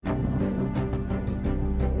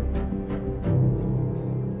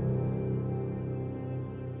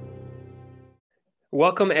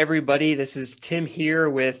Welcome, everybody. This is Tim here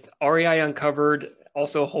with REI Uncovered,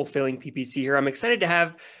 also Wholesaling PPC here. I'm excited to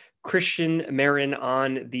have Christian Marin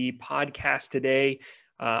on the podcast today.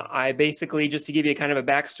 I basically, just to give you kind of a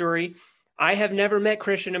backstory, I have never met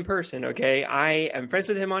Christian in person, okay? I am friends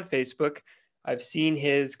with him on Facebook. I've seen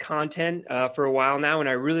his content for a while now, and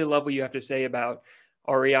I really love what you have to say about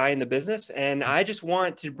REI and the business. And I just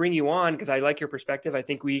want to bring you on because I like your perspective. I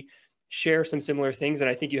think we share some similar things, and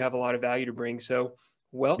I think you have a lot of value to bring. So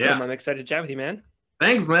welcome. Yeah. I'm excited to chat with you, man.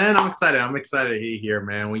 Thanks, man. I'm excited. I'm excited to be here,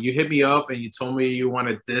 man. When you hit me up and you told me you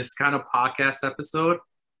wanted this kind of podcast episode,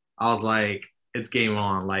 I was like, it's game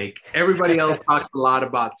on. Like everybody else talks a lot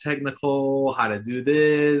about technical, how to do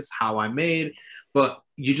this, how I made, but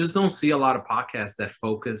you just don't see a lot of podcasts that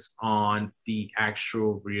focus on the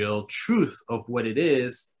actual real truth of what it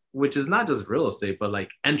is, which is not just real estate, but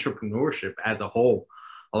like entrepreneurship as a whole.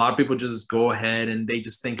 A lot of people just go ahead and they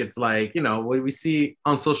just think it's like, what we see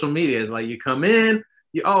on social media is like you come in,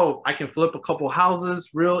 I can flip a couple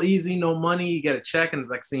houses real easy, no money, you get a check, and it's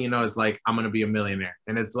like, it's like, I'm going to be a millionaire.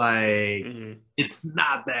 And it's like, It's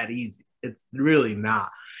not that easy. It's really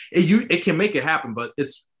not. It can make it happen, but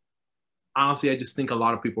it's honestly, I just think a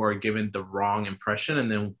lot of people are given the wrong impression and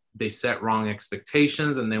then they set wrong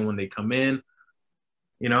expectations. And then when they come in,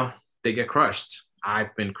 they get crushed.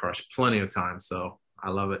 I've been crushed plenty of times. So I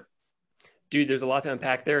love it. Dude, there's a lot to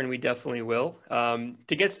unpack there, and we definitely will. To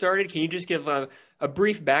get started, can you just give a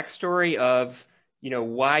brief backstory of,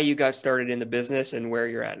 why you got started in the business and where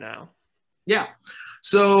you're at now? Yeah.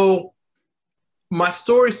 So my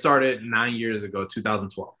story started 9 years ago,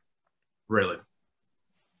 2012. Really.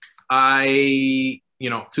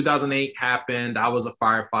 2008 happened. I was a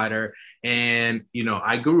firefighter, and,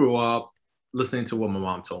 I grew up listening to what my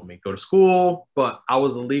mom told me, go to school, but I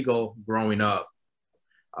was illegal growing up.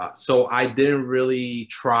 So I didn't really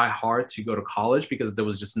try hard to go to college because there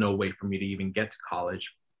was just no way for me to even get to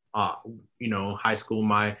college. High school,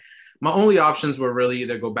 my only options were really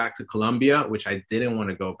either go back to Columbia, which I didn't want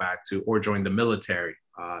to go back to, or join the military.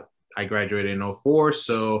 I graduated in 2004.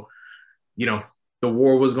 So, the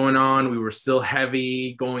war was going on. We were still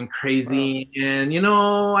heavy, going crazy. Wow. And,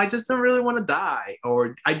 I just didn't really want to die.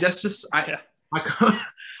 Or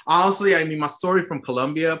honestly, I mean, my story from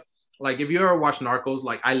Colombia, like if you ever watch Narcos,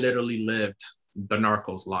 like I literally lived the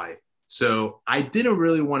Narcos life. So I didn't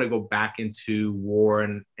really want to go back into war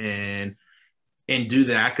and do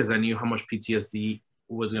that because I knew how much PTSD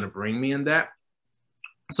was going to bring me in that.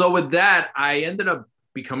 So with that, I ended up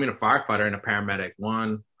becoming a firefighter and a paramedic.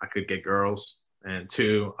 One, I could get girls. And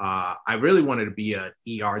two, I really wanted to be an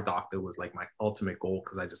ER doctor was like my ultimate goal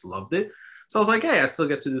because I just loved it. So I was like, hey, I still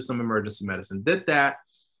get to do some emergency medicine. Did that.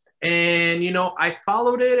 And, I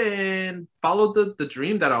followed it and followed the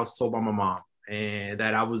dream that I was told by my mom, and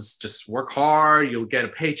that I was just work hard, you'll get a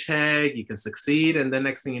paycheck, you can succeed. And then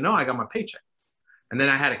next thing you know, I got my paycheck. And then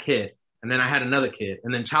I had a kid, and then I had another kid,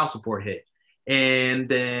 and then child support hit. And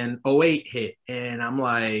then '08 hit. And I'm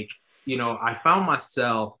like, I found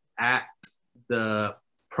myself at the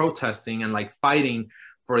protesting and like fighting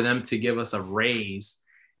for them to give us a raise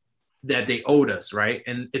that they owed us, right?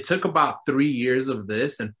 And it took about 3 years of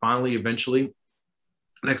this, and finally, eventually,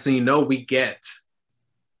 next thing you know, we get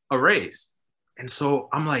a raise. And so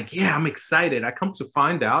I'm like, yeah, I'm excited. I come to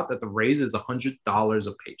find out that the raise is $100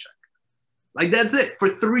 a paycheck. Like that's it. For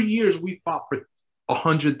 3 years, we fought for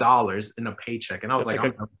 $100 in a paycheck, and I was That's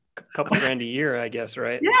like a couple grand a year, I guess,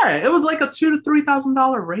 right? Yeah, it was like a $2,000 to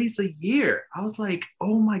 $3,000 raise a year. I was like,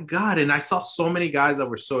 oh my God. And I saw so many guys that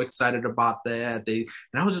were so excited about that. And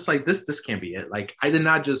I was just like, this can't be it. Like, I did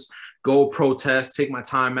not just go protest, take my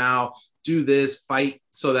time out, do this, fight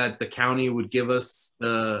so that the county would give us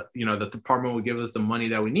the department would give us the money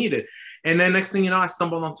that we needed. And then next thing you know, I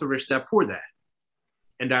stumbled onto Rich Dad Poor Dad.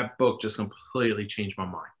 And that book just completely changed my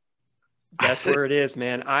mind. That's where it is,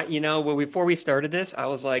 man. Before we started this, I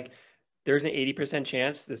was like, there's an 80%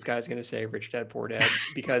 chance this guy's going to say Rich Dad Poor Dad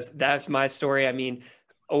because that's my story. I mean,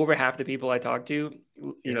 over half the people I talk to,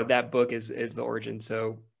 that book is the origin.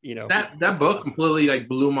 So, that book completely like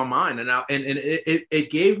blew my mind. And it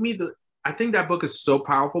gave me I think that book is so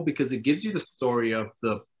powerful because it gives you the story of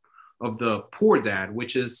the poor dad,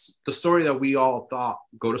 which is the story that we all thought,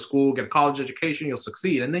 go to school, get a college education, you'll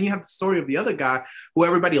succeed. And then you have the story of the other guy who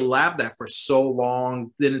everybody laughed at for so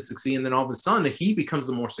long, didn't succeed. And then all of a sudden he becomes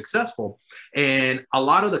the more successful. And a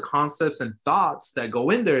lot of the concepts and thoughts that go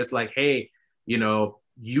in there is like, hey,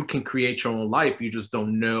 you can create your own life. You just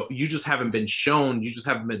don't know. You just haven't been shown. You just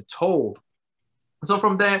haven't been told. So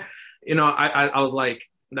from there, I was like,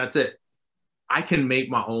 that's it. I can make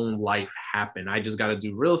my own life happen. I just got to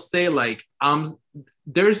do real estate. Like,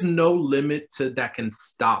 there's no limit to that can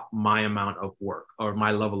stop my amount of work or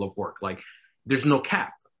my level of work. Like, there's no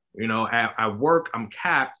cap. You know, at work, I'm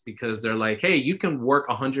capped because they're like, hey, you can work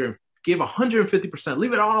 100, give 150%,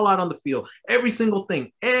 leave it all out on the field, every single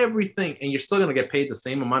thing, everything, and you're still going to get paid the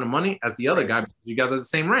same amount of money as the other guy because you guys are the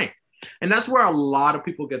same rank. And that's where a lot of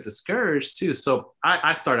people get discouraged too. So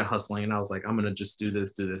I started hustling and I was like, I'm going to just do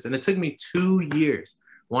this. And it took me 2 years.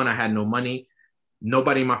 One, I had no money.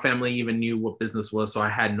 Nobody in my family even knew what business was. So I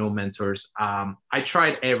had no mentors. I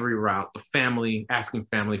tried every route, the family, asking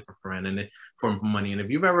family for for money. And if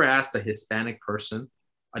you've ever asked a Hispanic person,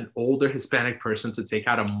 an older Hispanic person, to take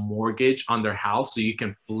out a mortgage on their house so you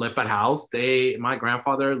can flip a house, my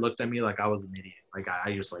grandfather looked at me like I was an idiot. Like,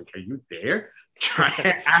 I was like, are you there? Try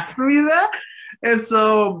to ask me that. And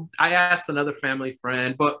so I asked another family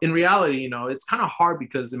friend, but in reality, you know, it's kind of hard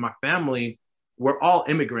because in my family, we're all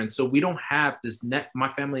immigrants. So we don't have this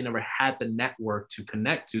my family never had the network to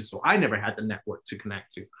connect to. So I never had the network to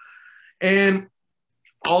connect to. And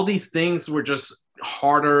all these things were just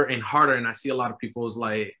harder and harder. And I see a lot of people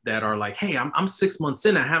that are like, hey, I'm 6 months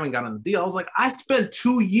in, I haven't gotten a deal. I was like, I spent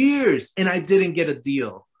 2 years and I didn't get a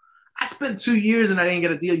deal. I spent 2 years and I didn't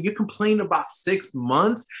get a deal. You complain about 6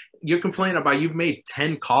 months. You're complaining about you've made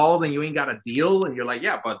 10 calls and you ain't got a deal. And you're like,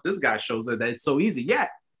 yeah, but this guy shows that it's so easy. Yeah,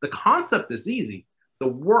 the concept is easy. The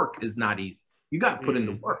work is not easy. You got to put in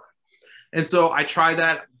the work. And so I tried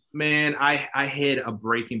that. Man, I hit a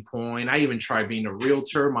breaking point. I even tried being a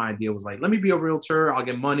realtor. My idea was like, let me be a realtor. I'll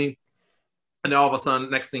get money. And then all of a sudden,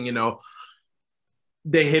 next thing you know,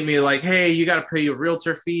 they hit me like, hey, you got to pay your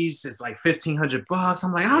realtor fees. It's like $1,500.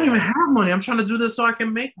 I'm like, I don't even have money. I'm trying to do this so I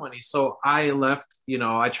can make money. So I left, you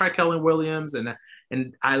know, I tried Keller Williams and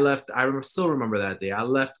I left. I still remember that day. I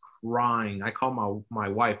left crying. I called my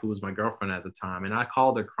wife, who was my girlfriend at the time, and I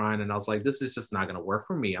called her crying and I was like, this is just not going to work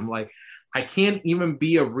for me. I'm like, I can't even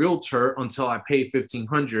be a realtor until I pay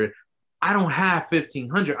 $1,500. I don't have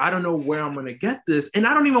 $1,500. I don't know where I'm going to get this. And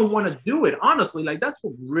I don't even want to do it. Honestly, like, that's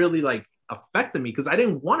what really like affected me, because I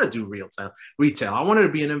didn't want to do retail. I wanted to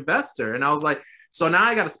be an investor. And I was like, so now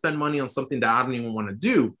I got to spend money on something that I don't even want to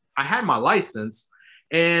do. I had my license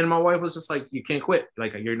and my wife was just like, you can't quit.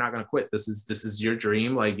 Like, you're not going to quit. This is your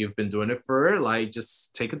dream. Like, you've been doing it for, like,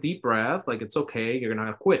 just take a deep breath. Like, it's okay. You're not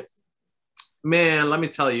going to quit. Man, let me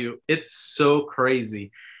tell you, it's so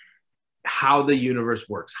crazy how the universe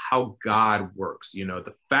works, how God works. You know,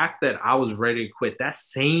 the fact that I was ready to quit that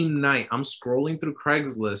same night, I'm scrolling through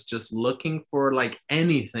Craigslist, just looking for like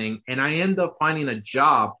anything. And I end up finding a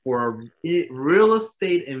job for a real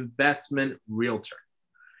estate investment realtor.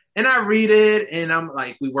 And I read it and I'm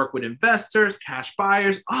like, we work with investors, cash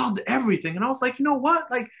buyers, everything. And I was like, you know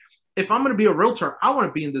what? Like, if I'm going to be a realtor, I want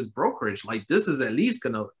to be in this brokerage. Like, this is at least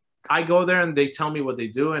going to, I go there and they tell me what they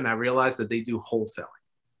do. And I realize that they do wholesaling.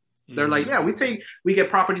 They're like, yeah, we get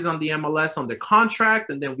properties on the MLS on the contract,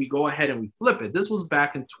 and then we go ahead and we flip it. This was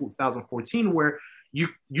back in 2014 where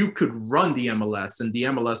you could run the MLS, and the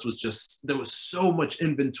MLS was just, there was so much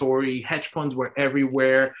inventory. Hedge funds were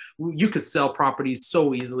everywhere. You could sell properties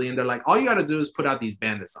so easily. And they're like, all you got to do is put out these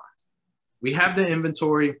bandit signs. We have the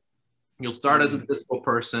inventory. You'll start as a dispo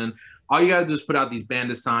person. All you got to do is put out these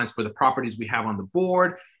bandit signs for the properties we have on the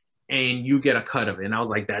board, and you get a cut of it. And I was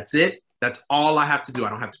like, that's it. That's all I have to do.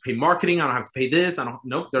 I don't have to pay marketing. I don't have to pay this.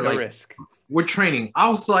 Nope. They're like, risk. We're training. I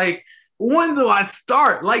was like, when do I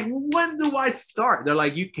start? Like, when do I start? They're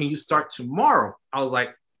like, can you start tomorrow? I was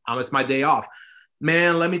like, it's my day off.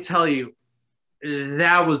 Man, let me tell you,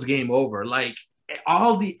 that was game over. Like,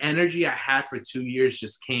 all the energy I had for 2 years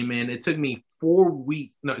just came in. It took me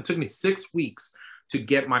 6 weeks to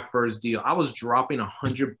get my first deal. I was dropping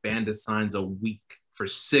 100 bandit signs a week for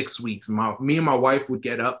 6 weeks. Me and my wife would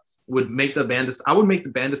get up, I would make the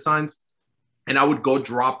bandit signs, and I would go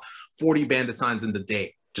drop 40 bandit signs in the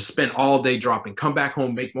day. Just spend all day dropping, come back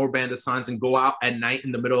home, make more bandit signs, and go out at night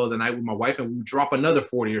in the middle of the night with my wife, and we would drop another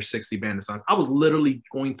 40 or 60 bandit signs. I was literally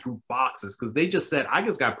going through boxes because they just said, I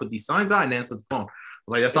just got to put these signs out and answer the phone. I was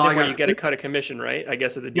like, that's all I got. You get a cut of commission, right? I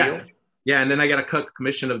guess, of the deal. Yeah, and then I got to cut the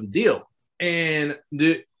commission of the deal. And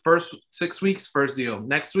the first 6 weeks, first deal.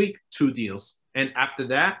 Next week, 2 deals. And after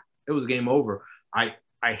that, it was game over.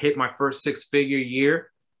 I hit my first 6-figure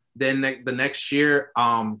year. Then the next year,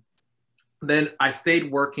 then I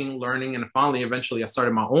stayed working, learning, and finally, eventually, I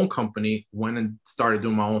started my own company, went and started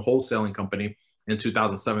doing my own wholesaling company in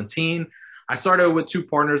 2017. I started with 2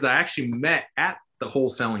 partners that I actually met at the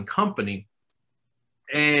wholesaling company.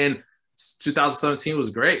 And 2017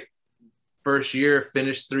 was great. First year,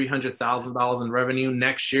 finished $300,000 in revenue.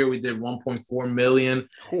 Next year, we did 1.4 million.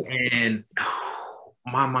 Cool. And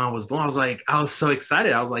my mind was blown. I was so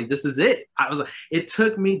excited. I was like, this is it. I was like, it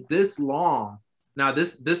took me this long. Now,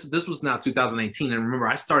 this was now 2018. And remember,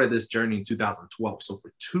 I started this journey in 2012. So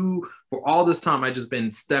for all this time, I just been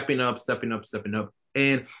stepping up.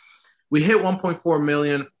 And we hit 1.4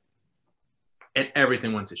 million and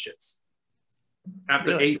everything went to shits.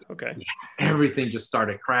 After Really? 8, okay. Everything just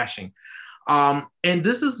started crashing. And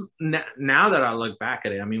this is now that I look back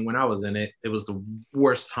at it, I mean, when I was in it, it was the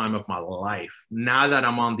worst time of my life. Now that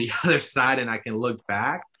I'm on the other side and I can look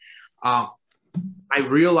back, I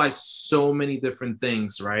realized so many different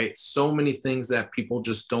things, right? So many things that people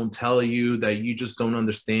just don't tell you, that you just don't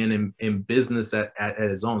understand in business at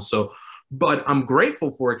its own. So, but I'm grateful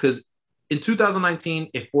for it because in 2019,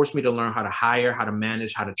 it forced me to learn how to hire, how to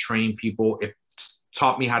manage, how to train people. It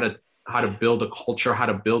taught me how to build a culture, how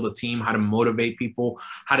to build a team, how to motivate people,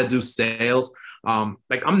 how to do sales.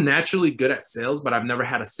 Like I'm naturally good at sales, but I've never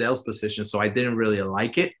had a sales position, so I didn't really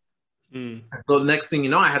like it. So next thing you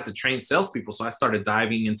know, I had to train salespeople. So I started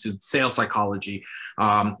diving into sales psychology,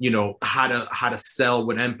 how to sell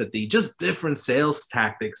with empathy, just different sales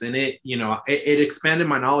tactics. And it expanded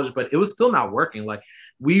my knowledge, but it was still not working. Like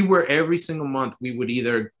we were every single month, we would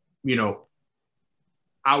either, we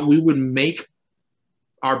would make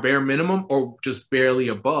our bare minimum or just barely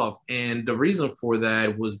above. And the reason for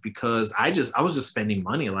that was because I was just spending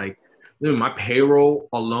money. Like, dude, my payroll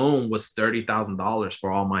alone was $30,000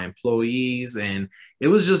 for all my employees. And it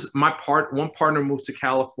was just one partner moved to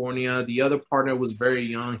California. The other partner was very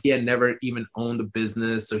young. He had never even owned a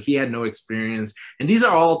business. So he had no experience. And these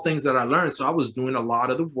are all things that I learned. So I was doing a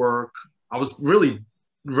lot of the work. I was really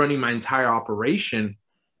running my entire operation.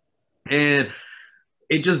 And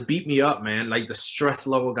it just beat me up, man. Like the stress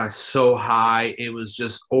level got so high. It was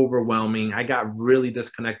just overwhelming. I got really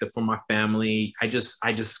disconnected from my family. I just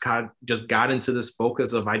got into this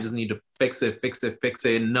focus of I just need to fix it.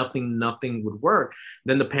 And nothing would work.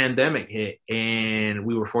 Then the pandemic hit and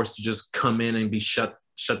we were forced to just come in and be shut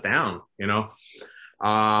down,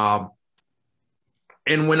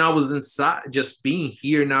 And when I was inside, just being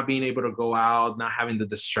here, not being able to go out, not having the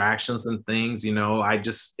distractions and things,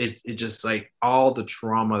 it just like all the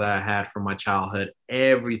trauma that I had from my childhood,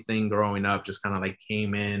 everything growing up just kind of like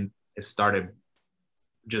came in. It started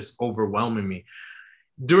just overwhelming me.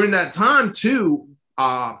 During that time too,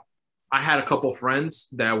 I had a couple friends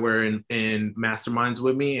that were in masterminds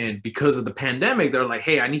with me. And because of the pandemic, they're like,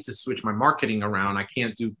 hey, I need to switch my marketing around. I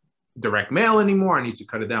can't do direct mail anymore. I need to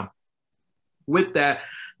cut it down. With that,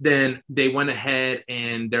 then they went ahead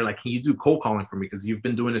and they're like, can you do cold calling for me? Because you've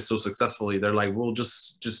been doing it so successfully. They're like, we'll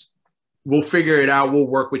figure it out. We'll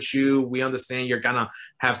work with you. We understand you're going to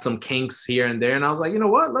have some kinks here and there. And I was like, you know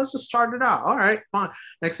what? Let's just chart it out. All right, fine.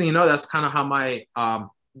 Next thing you know, that's kind of how my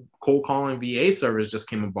cold calling VA service just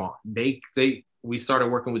came about. We started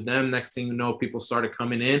working with them. Next thing you know, people started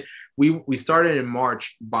coming in. We started in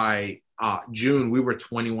March. By June, we were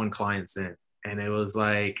 21 clients in. And it was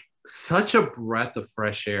like, such a breath of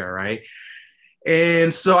fresh air, right?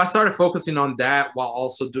 And so I started focusing on that while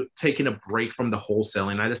also taking a break from the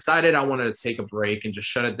wholesaling. I decided I wanted to take a break and just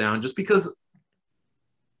shut it down just because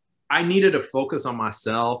I needed to focus on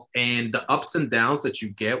myself, and the ups and downs that you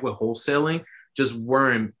get with wholesaling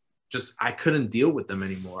I couldn't deal with them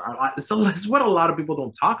anymore. So that's what a lot of people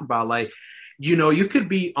don't talk about. Like, you could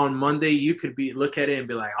be on Monday, you could look at it and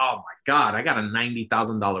be like, oh my God, I got a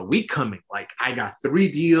 $90,000 week coming. Like I got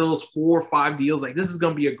 3 deals, 4 or 5 deals. Like this is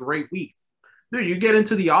going to be a great week. Dude, you get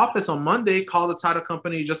into the office on Monday, call the title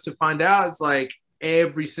company just to find out. It's like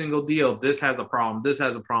every single deal. This has a problem. This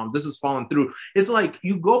has a problem. This is falling through. It's like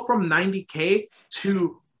you go from 90K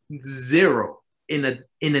to 0 in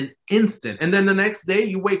an instant. And then the next day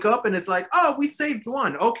you wake up and it's like, oh, we saved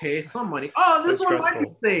one. Okay, some money. Oh, this one might be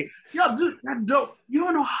saved. Yo, dude, you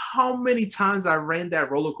don't know how many times I ran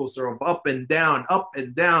that roller coaster of up and down,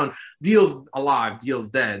 deals alive, deals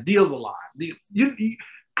dead, deals alive.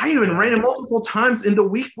 I even ran it multiple times in the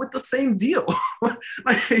week with the same deal.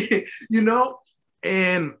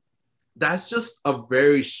 And that's just a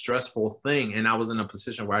very stressful thing. And I was in a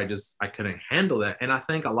position where I couldn't handle that. And I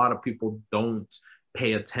think a lot of people don't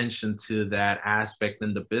pay attention to that aspect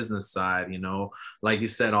in the business side. Like you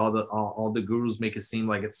said, all the gurus make it seem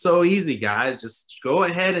like it's so easy, guys. Just go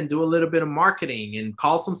ahead and do a little bit of marketing and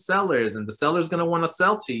call some sellers, and the seller's going to want to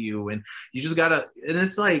sell to you. And you just gotta, and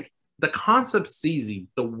it's like, the concept's easy.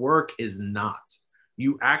 The work is not.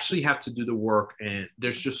 You actually have to do the work. And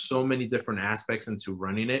there's just so many different aspects into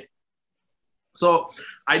running it. So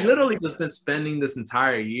I literally just been spending this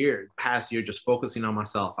entire past year, just focusing on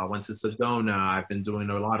myself. I went to Sedona. I've been doing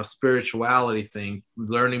a lot of spirituality thing,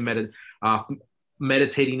 learning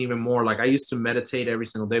meditating even more. Like I used to meditate every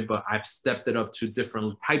single day, but I've stepped it up to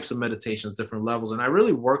different types of meditations, different levels. And I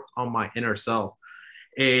really worked on my inner self.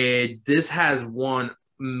 And this has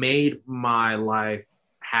made my life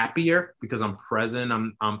happier because I'm present.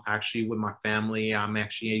 I'm actually with my family. I'm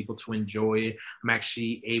actually able to enjoy it. I'm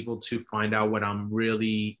actually able to find out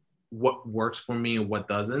what works for me and what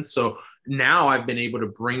doesn't. So now I've been able to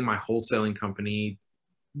bring my wholesaling company,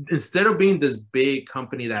 instead of being this big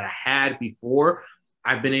company that I had before,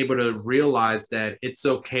 I've been able to realize that it's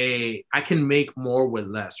okay. I can make more with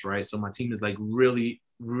less, right? So my team is like really,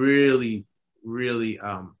 really, really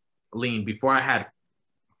lean. Before I had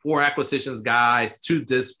 4 acquisitions guys, 2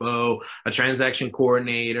 dispo, a transaction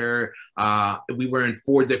coordinator. We were in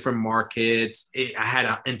 4 different markets. I had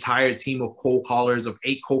an entire team of cold callers, of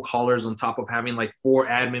 8 cold callers, on top of having like 4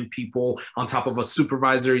 admin people, on top of a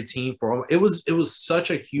supervisory team. It was such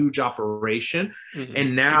a huge operation. Mm-hmm.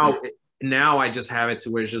 And now I just have it to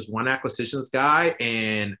where it's just 1 acquisitions guy,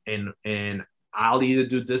 and I'll either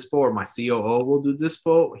do dispo or my COO will do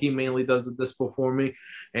dispo. He mainly does the dispo for me,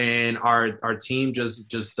 and our team just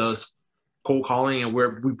does cold calling, and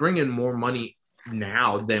we bring in more money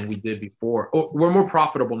now than we did before. We're more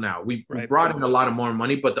profitable now. We brought in a lot of more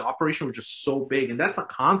money, but the operation was just so big, and that's a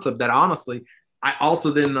concept that honestly I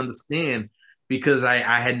also didn't understand, because I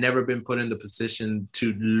had never been put in the position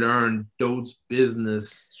to learn those business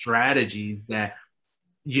strategies that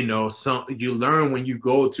you learn when you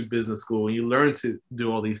go to business school, and you learn to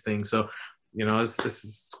do all these things. So it's a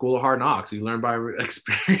school of hard knocks. You learn by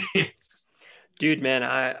experience. Dude, man,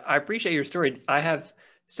 I appreciate your story. I have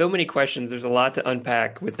so many questions. There's a lot to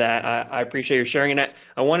unpack with that. I appreciate your sharing, and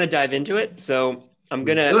I want to dive into it. So I'm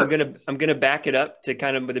gonna back it up to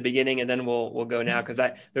kind of the beginning, and then we'll go now, because I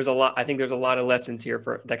think there's a lot of lessons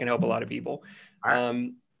here that can help a lot of people.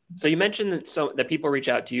 Right. So you mentioned that people reach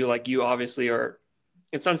out to you, like you obviously are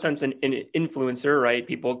in some sense an influencer, right?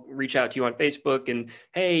 People reach out to you on Facebook and,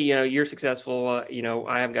 hey, you're successful.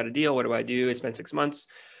 I haven't got a deal. What do I do? It's been 6 months.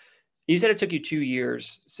 You said it took you 2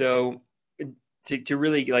 years. So to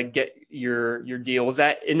really like get your deal, was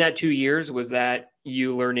that in that 2 years, was that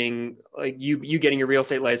you learning, like you getting your real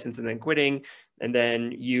estate license and then quitting, and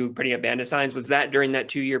then you putting up bandit signs? Was that during that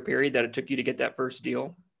 2-year period that it took you to get that first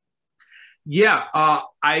deal? Yeah,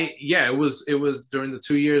 it was during the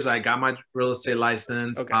 2 years I got my real estate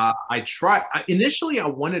license. Okay. Initially I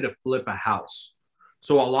wanted to flip a house.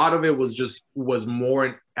 So a lot of it was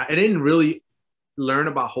more, I didn't really learn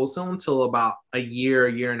about wholesale until about a year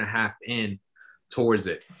and a half in towards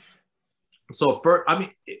it. So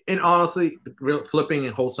and honestly, flipping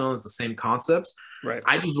and wholesaling is the same concepts. Right.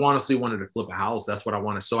 I just honestly wanted to flip a house. That's what I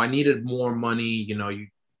wanted. So I needed more money.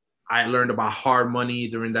 I learned about hard money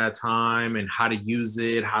during that time and how to use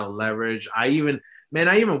it, how to leverage. I even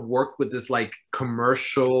worked with this like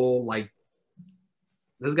commercial, like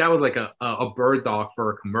this guy was like a bird dog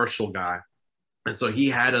for a commercial guy. And so he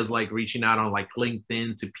had us like reaching out on like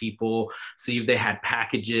LinkedIn to people, see if they had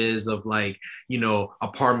packages of like,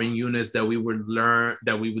 apartment units that we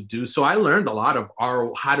would do. So I learned a lot of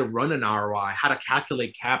how to run an ROI, how to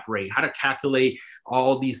calculate cap rate, how to calculate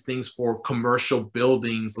all these things for commercial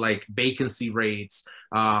buildings, like vacancy rates.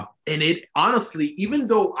 And it honestly, even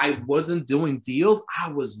though I wasn't doing deals, I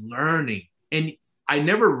was learning. And I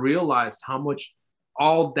never realized how much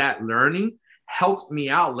all that learning helped me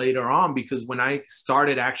out later on, because when I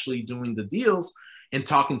started actually doing the deals and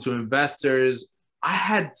talking to investors, I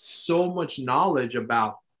had so much knowledge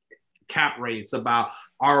about cap rates, about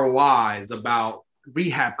ROIs, about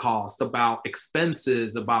rehab costs, about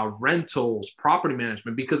expenses, about rentals, property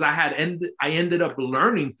management, because I ended up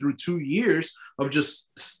learning through 2 years of just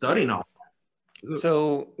studying all that.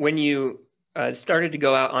 So when you started to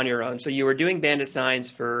go out on your own, so you were doing bandit signs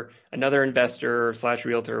for another investor /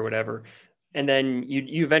 realtor or whatever, and then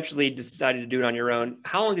you eventually decided to do it on your own.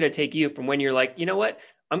 How long did it take you from when you're like, you know what,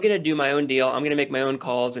 I'm going to do my own deal, I'm going to make my own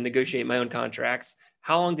calls and negotiate my own contracts?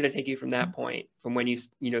 How long did it take you from that point, from when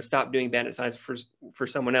you stopped doing bandit signs for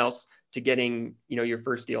someone else to getting, your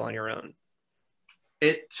first deal on your own?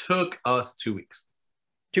 It took us 2 weeks.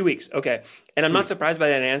 2 weeks. Okay. And I'm not surprised by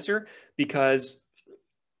that answer, because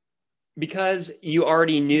you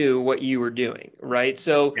already knew what you were doing, right?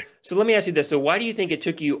 So let me ask you this. So why do you think it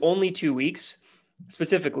took you only 2 weeks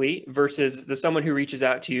specifically versus someone who reaches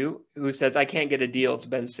out to you who says, I can't get a deal, it's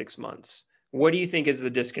been 6 months? What do you think is the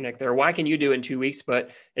disconnect there? Why can you do it in 2 weeks,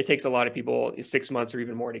 but it takes a lot of people 6 months or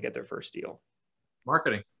even more to get their first deal?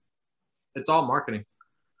 Marketing. It's all marketing.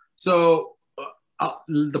 So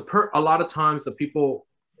A lot of times the people,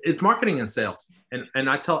 it's marketing and sales. And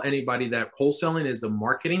I tell anybody that wholesaling is a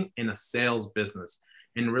marketing and a sales business,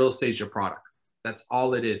 and real estate is your product. That's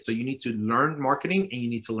all it is. So you need to learn marketing and you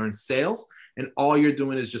need to learn sales. And all you're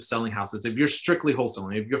doing is just selling houses. If you're strictly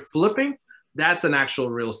wholesaling, if you're flipping, that's an actual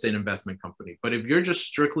real estate investment company. But if you're just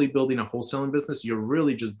strictly building a wholesaling business, you're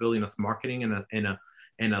really just building a marketing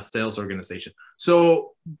and a sales organization.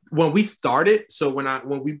 So when we started,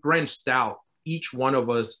 when we branched out, each one of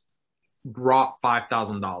us brought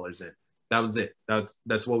 $5,000 in. That was it.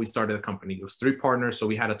 That's what we started the company. It was 3 partners, so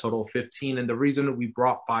we had a total of 15. And the reason we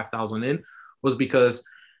brought 5,000 in was because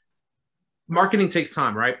marketing takes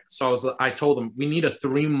time, right? So I told them we need a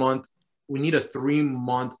 3-month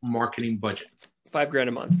marketing budget. $5,000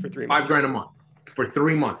 a month for 3 months. $5,000 a month for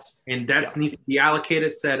 3 months, and that needs to be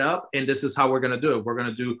allocated, set up, and this is how we're gonna do it. We're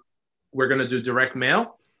gonna do direct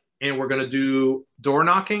mail, and we're gonna do door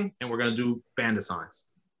knocking, and we're gonna do bandit signs.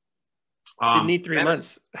 You need 3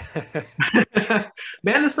 months.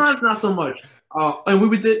 Bandit signs, not so much. And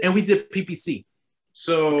we did PPC.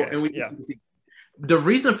 So okay. and we did PPC. The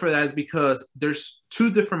reason for that is because there's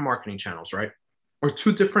 2 different marketing channels, right? Or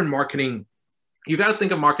 2 different marketing. You got to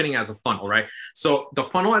think of marketing as a funnel, right? So the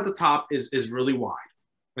funnel at the top is really wide,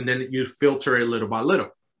 and then you filter it little by little.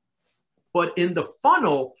 But in the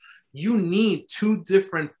funnel, you need 2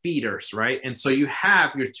 different feeders, right? And so you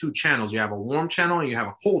have your 2 channels. You have a warm channel and you have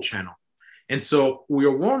a cold channel. And so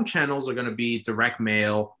your warm channels are going to be direct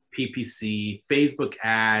mail, PPC, Facebook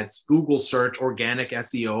ads, Google search, organic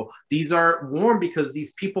SEO. These are warm because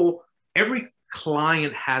these people, every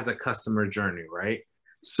client has a customer journey, right?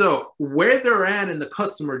 So where they're at in the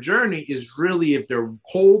customer journey is really if they're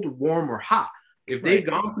cold, warm, or hot. If they've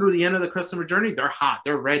gone through the end of the customer journey, they're hot,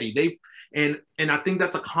 they're ready. And I think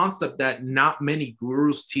that's a concept that not many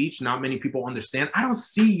gurus teach, not many people understand. I don't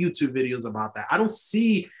see YouTube videos about that. I don't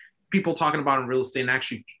see people talking about in real estate and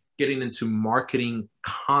actually getting into marketing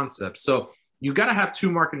concepts. So you got to have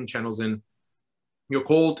 2 marketing channels in your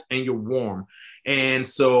cold and your warm. And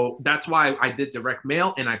so that's why I did direct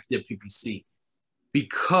mail and I did PPC,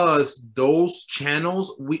 because those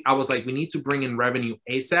channels, I was like, we need to bring in revenue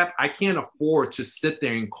ASAP. I can't afford to sit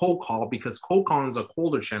there and cold call, because cold callings are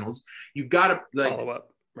colder channels. You got to follow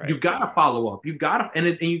up. Right. You got to follow up. You got to,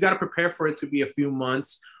 and you got to prepare for it to be a few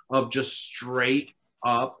months of just straight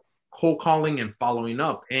up cold calling and following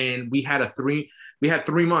up. And we had 3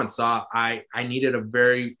 months. I needed a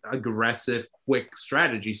very aggressive, quick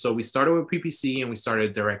strategy. So we started with PPC and we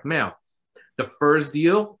started direct mail. The first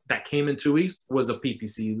deal that came in 2 weeks was a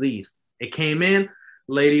PPC lead. It came in,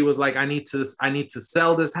 lady was like, I need to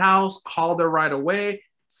sell this house, called her right away,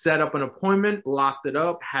 set up an appointment, locked it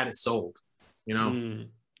up, had it sold, you know?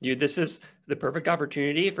 This is the perfect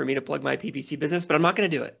opportunity for me to plug my PPC business, but I'm not going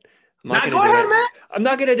to do it. Go ahead, man. I'm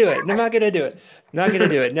not going to do it. I'm not going to do it. I'm not going to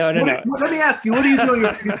do it. No. Let me ask you, what are you doing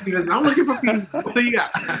with PPC? I'm looking for PPC. What do you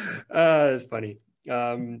got? It's funny.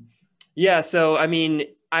 Yeah. So, I mean,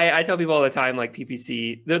 I tell people all the time, like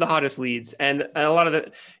PPC, they're the hottest leads. And a lot of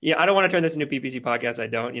I don't want to turn this into a PPC podcast. I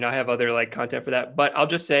don't, I have other like content for that, but I'll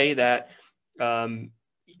just say that,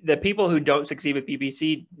 the people who don't succeed with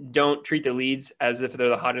PPC don't treat the leads as if they're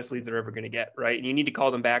the hottest leads they're ever going to get, right? And you need to call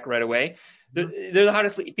them back right away. They're the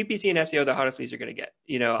hottest PPC and SEO, the hottest leads you're going to get.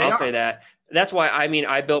 I'll say that. That's why,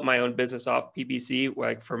 I built my own business off PPC,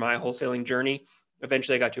 like for my wholesaling journey.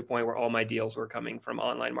 Eventually I got to a point where all my deals were coming from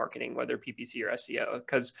online marketing, whether PPC or SEO,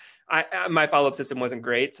 because my follow-up system wasn't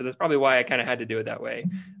great. So that's probably why I kind of had to do it that way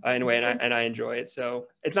anyway. And I enjoy it. So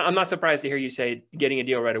I'm not surprised to hear you say getting a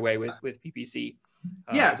deal right away with PPC.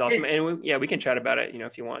 It's awesome. And we can chat about it,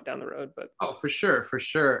 if you want down the road, but. Oh, for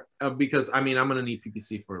sure. Because I'm going to need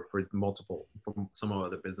PPC for some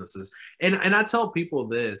other businesses. And I tell people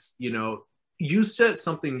this, you said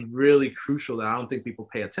something really crucial that I don't think people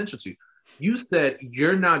pay attention to. You said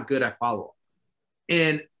you're not good at follow-up.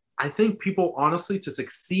 And I think people, honestly, to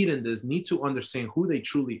succeed in this, need to understand who they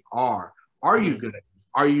truly are. Are you good at this?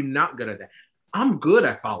 Are you not good at that? I'm good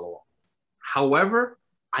at follow-up. However,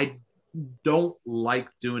 I don't like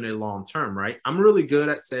doing it long-term, right? I'm really good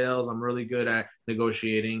at sales. I'm really good at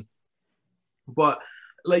negotiating. But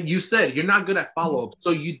like you said, you're not good at follow-up. So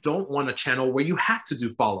you don't want a channel where you have to do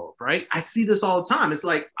follow-up, right? I see this all the time. It's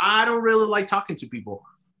like, I don't really like talking to people.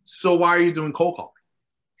 So why are you doing cold calling?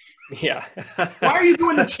 Yeah. Why are you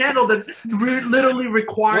doing a channel that literally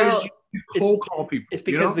requires you to cold call people? It's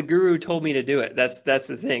because the guru told me to do it. That's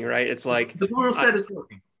the thing, right? It's like the guru said it's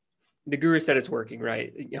working. The guru said it's working,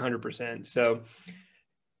 right? 100%. So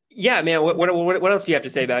yeah, man, what else do you have to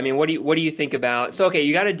say about it? I mean, what do you think about, so, okay,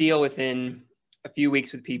 you got a deal within a few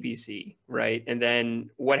weeks with PPC, right? And then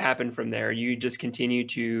what happened from there? You just continue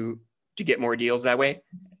to get more deals that way?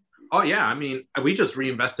 Oh yeah, I mean, we just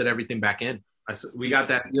reinvested everything back in. We got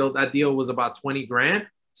that deal. That deal was about 20 grand.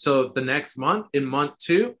 So the next month, in month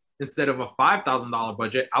 2, instead of a $5,000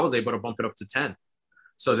 budget, I was able to bump it up to 10.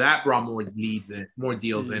 So that brought more leads in, more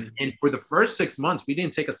deals in. And for the first 6 months, we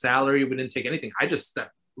didn't take a salary, we didn't take anything. I just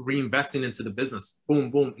stepped reinvesting into the business.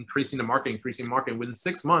 Boom, boom, increasing the market, increasing marketing. Within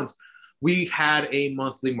 6 months, we had a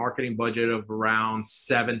monthly marketing budget of around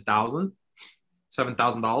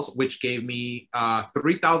 $7,000, which gave me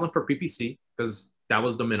 $3,000 for PPC because that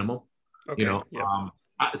was the minimum. Okay, you know, yeah.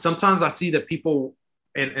 Sometimes I see that people,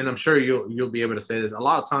 and I'm sure you'll be able to say this. A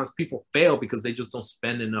lot of times people fail because they just don't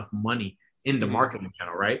spend enough money in the marketing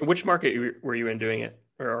channel, right? Which market were you in doing it,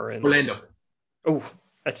 or in Orlando? Oh,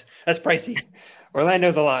 that's pricey.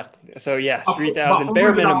 Orlando's a lot. So yeah, 3,000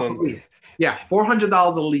 bare minimum. Yeah,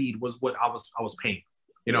 $400 a lead was what I was paying.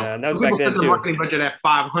 You know, and that was back then the marketing budget at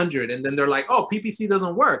 500, and then they're like, "Oh, PPC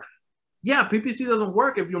doesn't work." Yeah, PPC doesn't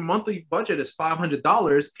work if your monthly budget is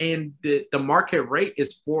 $500 and the market rate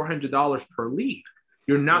is $400 per lead.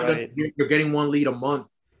 You're not gonna. You're getting one lead a month.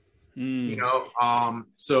 You know,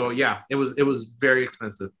 so yeah, it was very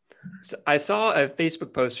expensive. So I saw a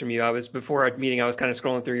Facebook post from you. Before our meeting, I was kind of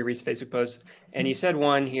scrolling through your recent Facebook posts, and you said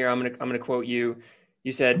one here. I'm gonna quote you.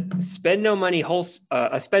 You said, a spend no money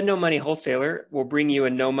wholesaler will bring you a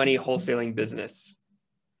no money wholesaling business,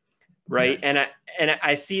 right? Yes. And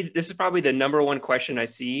I see this is probably the number one question I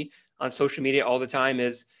see on social media all the time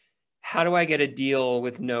is, how do I get a deal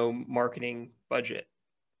with no marketing budget,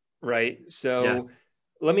 right? So. Yes.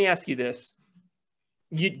 Let me ask you this.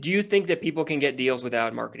 Do you think that people can get deals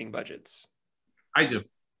without marketing budgets? I do.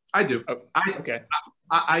 Oh, okay.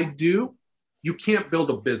 I do. You can't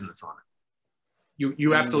build a business on it.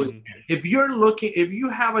 You absolutely can. If you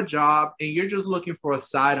have a job and you're just looking for a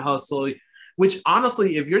side hustle, which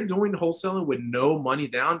honestly, if you're doing wholesaling with no money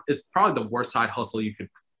down, it's probably the worst side hustle you could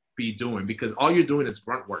be doing because all you're doing is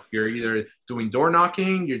grunt work. You're either doing door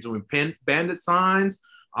knocking, you're doing bandit signs,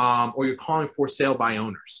 or you're calling for sale by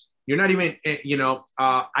owners. You're not even,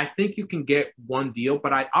 I think you can get one deal,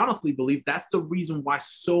 but I honestly believe that's the reason why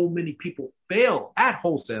so many people fail at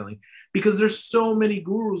wholesaling because there's so many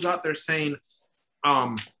gurus out there saying,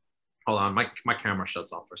 hold on, my camera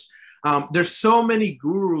shuts off first. There's so many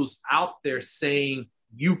gurus out there saying,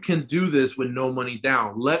 you can do this with no money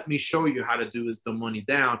down. Let me show you how to do this, the money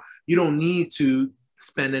down. You don't need to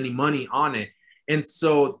spend any money on it. And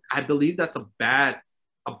so I believe that's a bad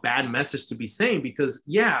message to be saying because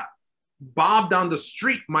yeah, Bob down the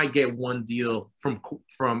street might get one deal from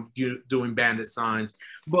doing bandit signs,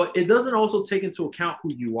 but it doesn't also take into account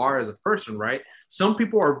who you are as a person, right? Some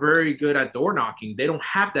people are very good at door knocking. They don't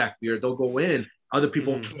have that fear. They'll go in. Other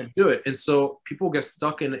people can't do it. And so people get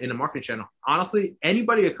stuck in a marketing channel. Honestly,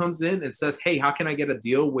 anybody that comes in and says, hey, how can I get a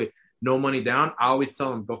deal with no money down? I always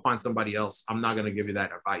tell them, go find somebody else. I'm not going to give you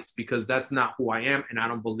that advice because that's not who I am. And I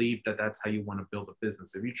don't believe that that's how you want to build a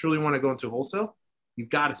business. If you truly want to go into wholesale, you've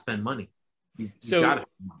got to spend money.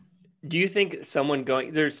 Do you think someone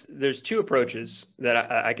there's two approaches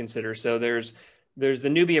that I consider. So there's the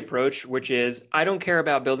newbie approach, which is, I don't care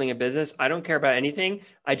about building a business. I don't care about anything.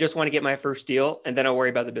 I just want to get my first deal and then I'll worry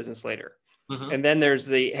about the business later. And then there's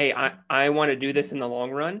hey, I want to do this in the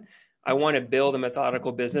long run. I want to build a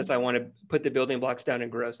methodical business. I want to put the building blocks down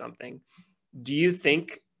and grow something. Do you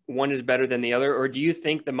think one is better than the other? Or do you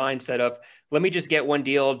think the mindset of, let me just get one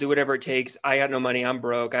deal, do whatever it takes. I got no money. I'm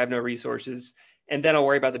broke. I have no resources. And then I'll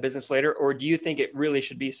worry about the business later. Or do you think it really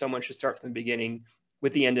should be someone should start from the beginning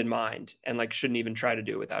with the end in mind and shouldn't even try to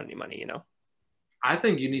do it without any money, I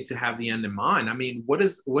think you need to have the end in mind. I mean, what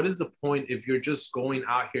is the point if you're just going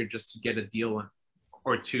out here just to get a deal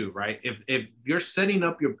or two, right? If you're setting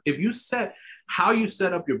up how you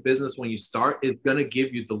set up your business when you start is going to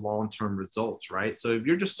give you the long-term results, right? So if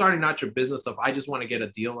you're just starting out your business of, I just want to get a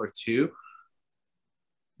deal or two,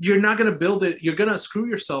 you're not going to build it. You're going to screw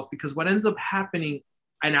yourself because what ends up happening,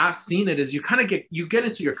 and I've seen it, is you get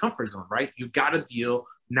into your comfort zone, right? You got a deal.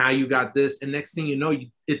 Now you got this. And next thing you know,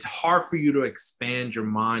 it's hard for you to expand your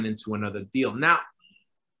mind into another deal. Now,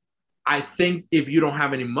 I think if you don't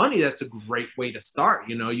have any money, that's a great way to start.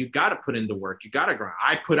 You got to put in the work. You got to grind.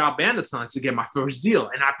 I put out bandit signs to get my first deal,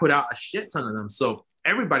 and I put out a shit ton of them. So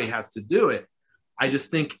everybody has to do it. I just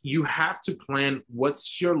think you have to plan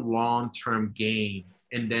what's your long-term game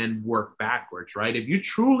and then work backwards, right? If you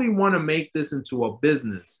truly want to make this into a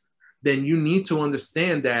business, then you need to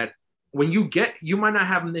understand that when you might not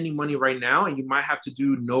have any money right now, and you might have to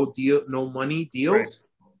do no money deals,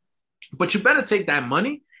 right. But you better take that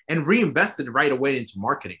money and reinvest it right away into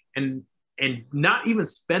marketing. And and not even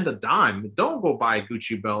spend a dime. Don't go buy a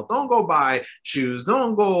Gucci belt. Don't go buy shoes.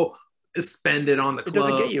 Don't go spend it on the It club.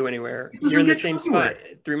 doesn't get you anywhere. It doesn't You're in the get you same anywhere.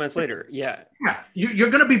 spot 3 months later. Yeah. Yeah, you're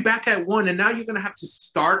going to be back at one, and now you're going to have to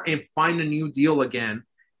start and find a new deal again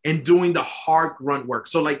and doing the hard grunt work.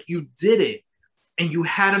 So like you did it, and you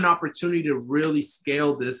had an opportunity to really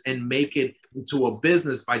scale this and make it into a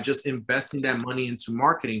business by just investing that money into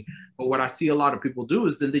marketing. But what I see a lot of people do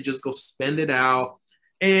is then they just go spend it out.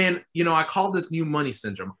 And, you know, I call this new money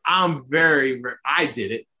syndrome. I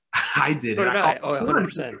did it. I did So it. did I call I. Oh, it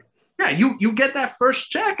 100%. yeah, you get that first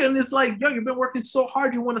check and it's like, yo, you've been working so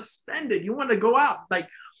hard. You want to spend it. You want to go out. Like,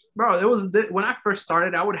 bro, when I first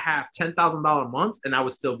started, I would have $10,000 months and I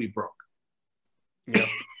would still be broke. Yeah.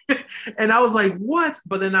 And I was like, what?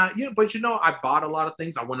 But then I bought a lot of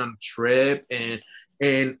things. I went on a trip and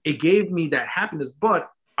it gave me that happiness. But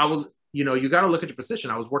I was, you got to look at your position.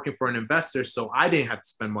 I was working for an investor, so I didn't have to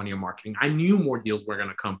spend money on marketing. I knew more deals were going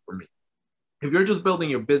to come for me. If you're just building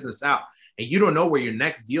your business out and you don't know where your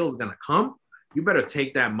next deal is going to come, you better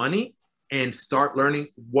take that money and start learning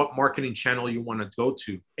what marketing channel you want to go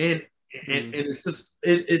to. And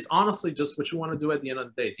it's honestly just what you want to do at the end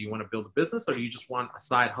of the day. Do you want to build a business, or do you just want a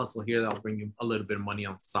side hustle here that'll bring you a little bit of money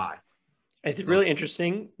on the side? It's really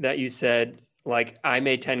interesting that you said, like, I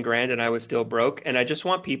made 10 grand and I was still broke. And I just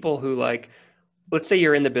want people who, like, let's say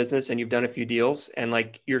you're in the business and you've done a few deals and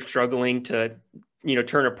like you're struggling to,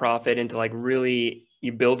 turn a profit into like really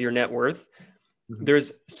you build your net worth. Mm-hmm.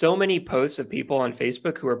 There's so many posts of people on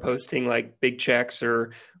Facebook who are posting like big checks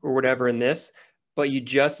or whatever in this, but you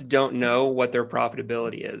just don't know what their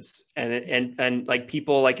profitability is. And like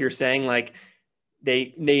people, like you're saying, like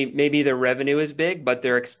they maybe their revenue is big, but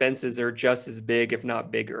their expenses are just as big, if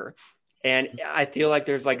not bigger. And I feel like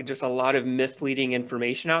there's like just a lot of misleading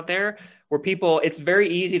information out there where it's very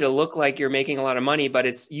easy to look like you're making a lot of money, but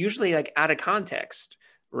it's usually like out of context,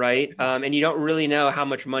 right? And you don't really know how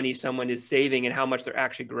much money someone is saving and how much they're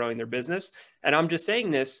actually growing their business. And I'm just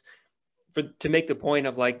saying this to make the point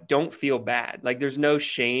of like, don't feel bad. Like there's no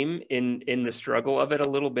shame in the struggle of it a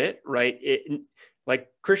little bit, right? Like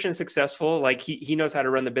Christian's successful, like he knows how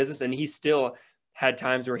to run the business, and he still had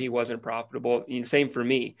times where he wasn't profitable. Same for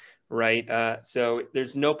me, right? So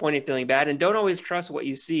there's no point in feeling bad, and don't always trust what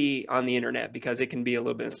you see on the internet because it can be a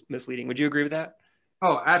little bit misleading. Would you agree with that?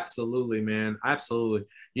 Oh, absolutely, man. Absolutely.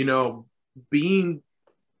 Being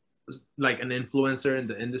like an influencer in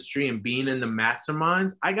the industry and being in the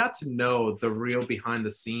masterminds, I got to know the real behind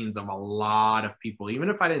the scenes of a lot of people. Even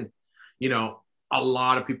if I didn't, a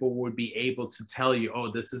lot of people would be able to tell you,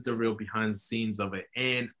 oh, this is the real behind the scenes of it.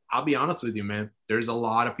 And I'll be honest with you, man, there's a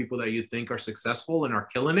lot of people that you think are successful and are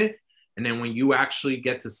killing it. And then when you actually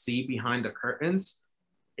get to see behind the curtains,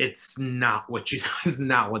 it's not it's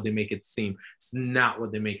not what they make it seem. It's not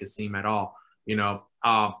what they make it seem at all.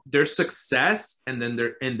 There's success and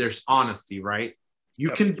then there's honesty, right? You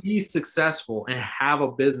can be successful and have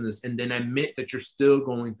a business and then admit that you're still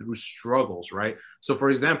going through struggles, right? So for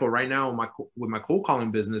example, right now with my cold calling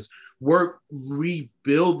business, we're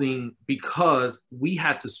rebuilding because we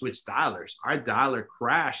had to switch dialers. Our dialer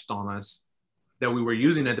crashed on us that we were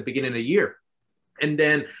using at the beginning of the year. And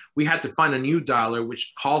then we had to find a new dialer,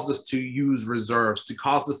 which caused us to use reserves, to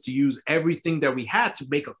cause us to use everything that we had to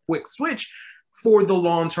make a quick switch for the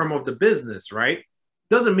long term of the business, right?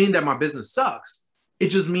 Doesn't mean that my business sucks. It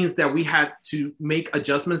just means that we had to make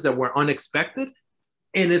adjustments that were unexpected,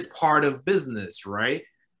 and it's part of business, right?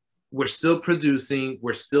 We're still producing,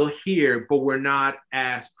 we're still here, but we're not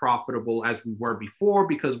as profitable as we were before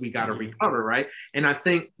because we got to recover, right? And I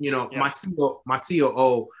think, my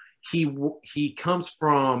COO, he comes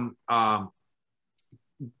from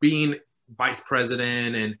being vice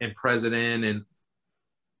president and president and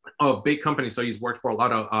of big companies. So he's worked for a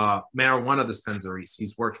lot of marijuana dispensaries.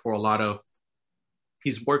 He's worked for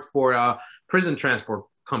prison transport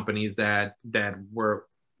companies that were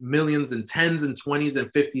millions and tens and 20s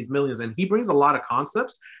and 50s millions. And he brings a lot of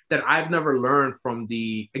concepts that I've never learned from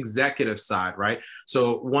the executive side, right?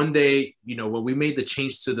 So one day, when we made the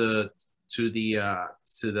change to the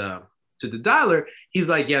dialer, he's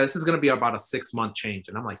like, yeah, this is going to be about a 6-month change.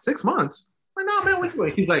 And I'm like, 6 months? I'm like, no, man, what are you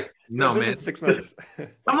doing? He's like, no, man. 6 months.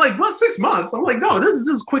 I'm like, what, 6 months? I'm like, no, this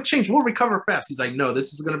is quick change. We'll recover fast. He's like, no,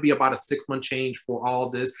 this is going to be about a 6-month change for all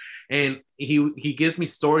this. And he gives me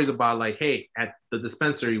stories about like, hey, at the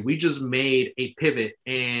dispensary, we just made a pivot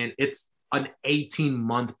and it's an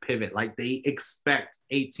 18-month pivot. Like they expect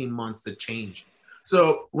 18 months to change.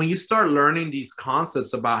 So when you start learning these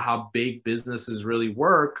concepts about how big businesses really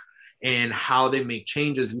work and how they make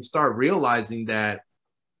changes, you start realizing that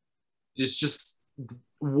it's just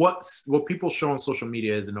what people show on social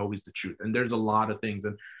media isn't always the truth. And there's a lot of things.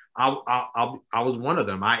 And I was one of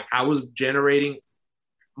them. I was generating,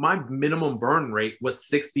 my minimum burn rate was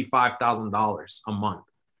 $65,000 a month.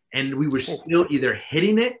 And we were still either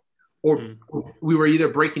hitting it or we were either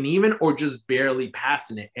breaking even or just barely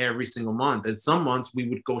passing it every single month. And some months we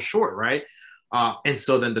would go short, right? And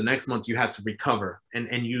so then the next month you had to recover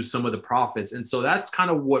and use some of the profits. And so that's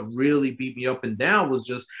kind of what really beat me up and down was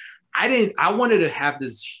just, I wanted to have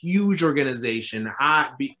this huge organization.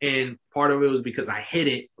 And part of it was because I hit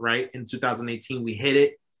it, right? In 2018, we hit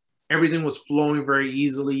it. Everything was flowing very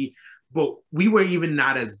easily, but we were even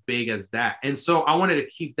not as big as that. And so I wanted to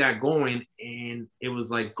keep that going. And it was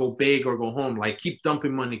like, go big or go home. Like keep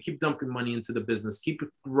dumping money into the business, keep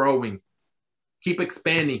growing, keep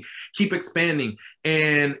expanding.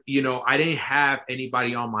 And, I didn't have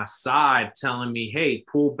anybody on my side telling me, hey,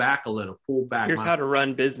 pull back a little, pull back. Here's how to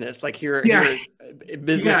run business. Like here are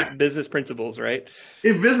business principles, right?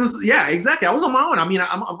 In business. Yeah, exactly. I was on my own. I mean,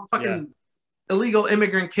 I'm a fucking illegal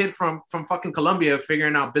immigrant kid from fucking Colombia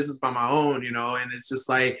figuring out business by my own, and it's just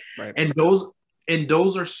like, right. And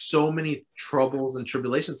those are so many troubles and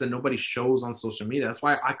tribulations that nobody shows on social media. That's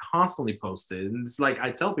why I constantly post it. And it's like,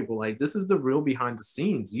 I tell people like, this is the real behind the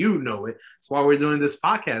scenes, it. That's why we're doing this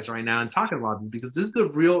podcast right now and talking about this, because this is the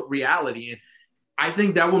real reality. And I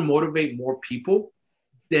think that will motivate more people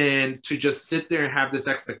than to just sit there and have this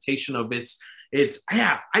expectation of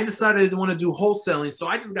I decided to want to do wholesaling, so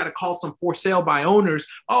I just got to call some for sale by owners.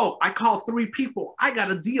 Oh, I call 3 people. I got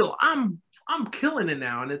a deal. I'm killing it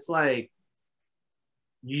now. And it's like,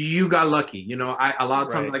 you got lucky. A lot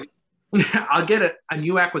of times, right. Like I'll get a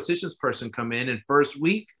new acquisitions person come in and first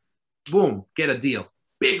week, boom, get a deal,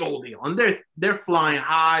 big old deal. And they're flying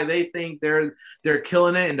high. They think they're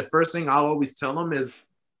killing it. And the first thing I'll always tell them is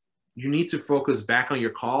you need to focus back on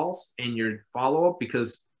your calls and your follow-up,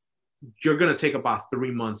 because you're going to take about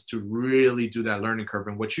 3 months to really do that learning curve.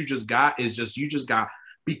 And what you just got is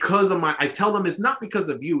because of I tell them it's not because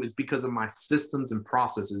of you, it's because of my systems and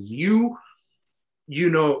processes. You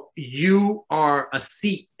are a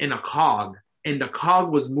seat in a cog, and the cog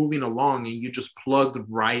was moving along and you just plugged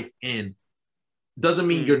right in. Doesn't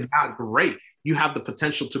mean you're not great. You have the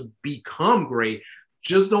potential to become great.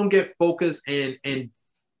 Just don't get focused and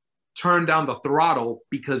turn down the throttle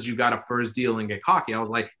because you got a first deal and get cocky. I was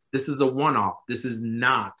like, this is a one-off. This is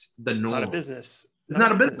not the norm. Not a business. It's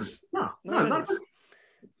not a business. No, it's not a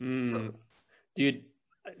business. So. Dude,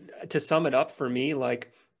 to sum it up for me,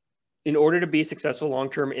 like, in order to be successful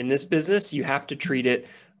long-term in this business, you have to treat it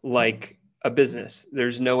like a business.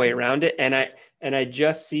 There's no way around it. And I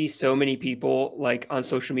just see so many people like on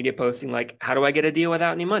social media posting, like, how do I get a deal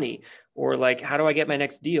without any money? Or like, how do I get my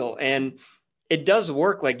next deal? And it does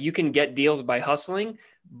work. Like you can get deals by hustling,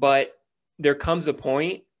 but there comes a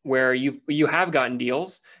point where you have gotten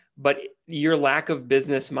deals, but your lack of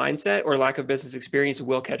business mindset or lack of business experience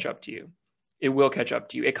will catch up to you. It will catch up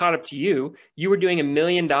to you. It caught up to you. You were doing $1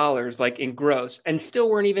 million like in gross and still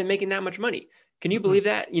weren't even making that much money. Can you believe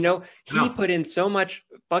that? He put in so much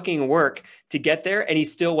fucking work to get there and he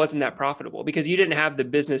still wasn't that profitable because you didn't have the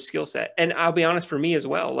business skill set. And I'll be honest, for me as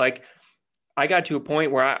well, like I got to a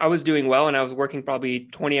point where I was doing well and I was working probably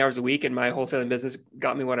 20 hours a week and my wholesaling business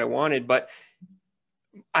got me what I wanted, but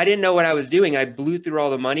I didn't know what I was doing. I blew through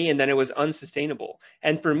all the money and then it was unsustainable.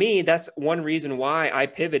 And for me, that's one reason why I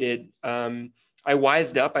pivoted. I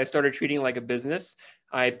wised up. I started treating it like a business.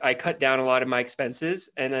 I cut down a lot of my expenses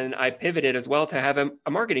and then I pivoted as well to have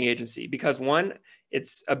a marketing agency because one,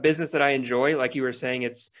 it's a business that I enjoy. Like you were saying,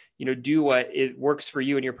 it's, do what it works for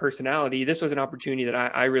you and your personality. This was an opportunity that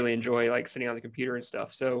I really enjoy, like sitting on the computer and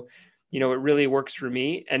stuff. So, it really works for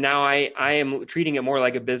me. And now I am treating it more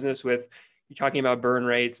like a business with, you're talking about burn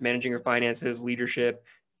rates, managing your finances, leadership,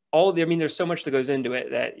 there's so much that goes into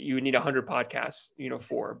it that you would need 100 podcasts,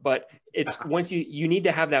 for, but it's once you need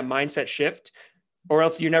to have that mindset shift or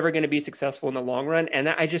else you're never going to be successful in the long run. And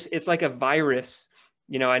it's like a virus,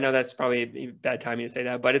 I know that's probably a bad timing to say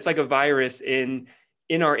that, but it's like a virus in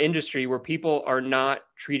our industry where people are not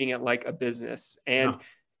treating it like a business and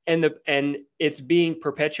it's being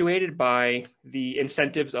perpetuated by the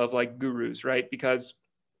incentives of like gurus, right? Because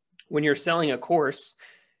when you're selling a course,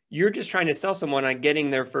 you're just trying to sell someone on getting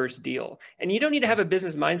their first deal. And you don't need to have a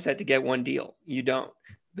business mindset to get one deal. You don't.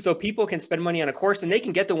 So people can spend money on a course and they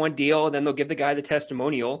can get the one deal, and then they'll give the guy the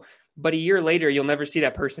testimonial. But a year later, you'll never see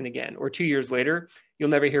that person again. Or 2 years later, you'll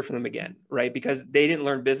never hear from them again, right? Because they didn't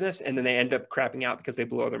learn business and then they end up crapping out because they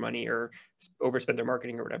blew all their money or overspent their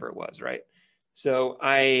marketing or whatever it was, right? So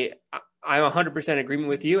I'm 100% in agreement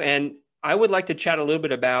with you. And I would like to chat a little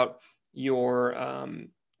bit about your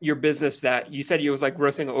your business that you said you was like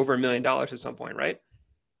grossing over $1 million at some point, right?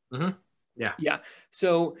 Mm-hmm. Yeah. Yeah.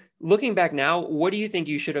 So looking back now, what do you think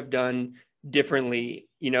you should have done differently?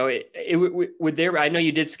 You know, would there, I know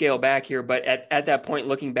you did scale back here, but at that point,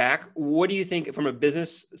 looking back, what do you think from a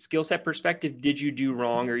business skill set perspective, did you do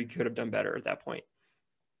wrong or you could have done better at that point?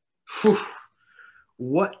 Whew.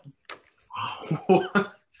 What?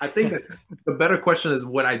 I think the better question is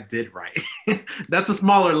what I did right. That's a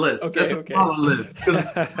smaller list. Okay, That's a smaller list.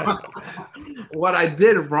 Because what I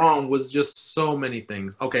did wrong was just so many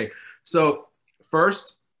things. Okay, so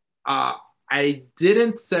first, I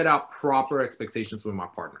didn't set out proper expectations with my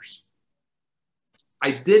partners. I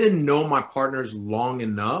didn't know my partners long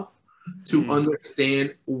enough to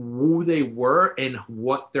understand who they were and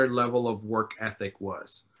what their level of work ethic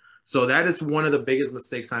was. So that is one of the biggest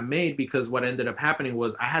mistakes I made, because what ended up happening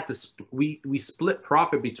was I had to we split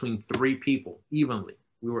profit between 3 people evenly.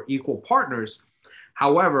 We were equal partners.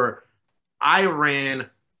 However, I ran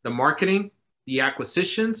the marketing, the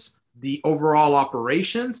acquisitions, the overall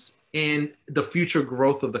operations, and the future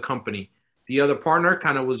growth of the company. The other partner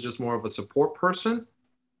kind of was just more of a support person.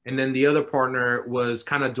 And then the other partner was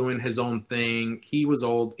kind of doing his own thing. He was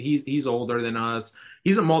old. He's older than us.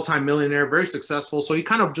 He's a multimillionaire, very successful. So he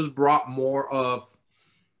kind of just brought more of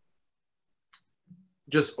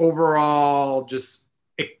just overall just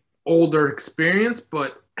older experience,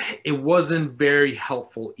 but it wasn't very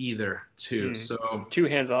helpful either too. So too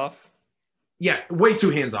hands off. Yeah, way too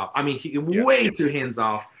hands off. I mean, way too hands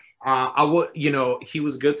off. I would, he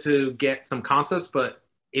was good to get some concepts, but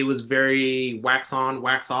it was very wax on,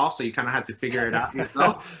 wax off. So you kind of had to figure it out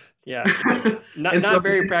yourself. Yeah. Not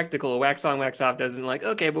very practical. Wax on, wax off doesn't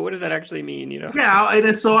okay, but what does that actually mean? Yeah. And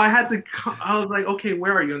then, so I was like, okay,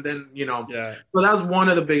 where are you? And then, yeah. So that was one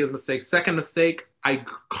of the biggest mistakes. Second mistake, I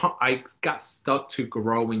got stuck to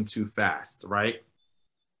growing too fast. Right.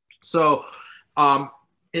 So,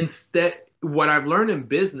 instead, what I've learned in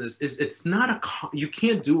business is you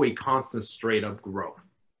can't do a constant straight up growth.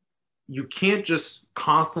 You can't just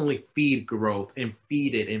constantly feed growth and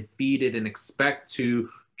feed it and expect to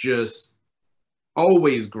just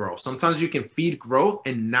always grow. Sometimes you can feed growth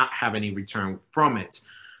and not have any return from it.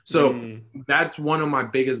 So that's one of my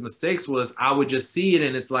biggest mistakes was I would just see it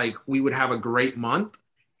and it's like we would have a great month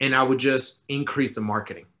and I would just increase the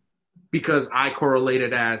marketing because I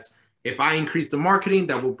correlated as if I increase the marketing,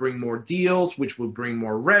 that will bring more deals, which will bring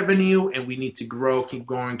more revenue, and we need to grow, keep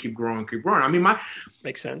growing, keep growing, keep growing. I mean,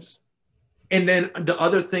 makes sense. And then the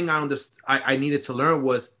other thing I needed to learn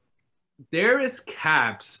was there is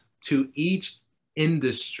caps to each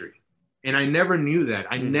industry. And I never knew that.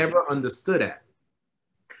 I never understood it.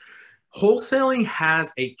 Wholesaling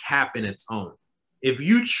has a cap in its own. If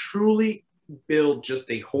you truly build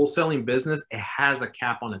just a wholesaling business, it has a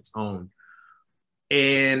cap on its own.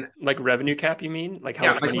 And like revenue cap, you mean? Like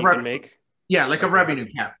how much money you can make? Yeah, like a revenue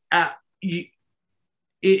cap.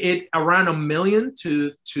 It around $1 million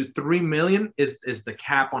to $3 million is the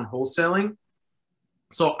cap on wholesaling.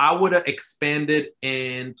 So I would have expanded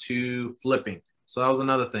into flipping. So that was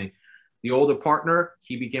another thing. The older partner,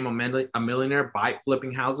 he became a millionaire by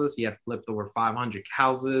flipping houses. He had flipped over 500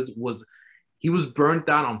 houses. He was burnt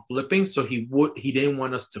out on flipping, so he didn't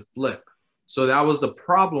want us to flip. So that was the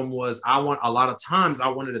problem was a lot of times I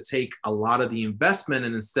wanted to take a lot of the investment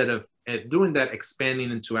and instead of doing that,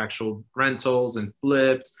 expanding into actual rentals and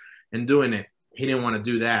flips and doing it. He didn't want to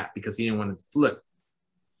do that because he didn't want to flip.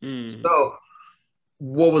 So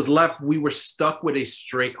what was left, we were stuck with a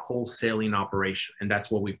straight wholesaling operation. And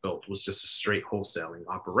that's what we built was just a straight wholesaling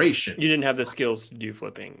operation. You didn't have the skills to do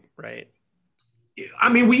flipping, right? I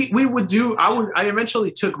mean, we would do, I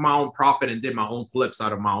eventually took my own profit and did my own flips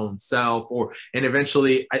out of my own self and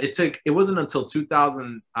eventually it wasn't until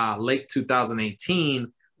late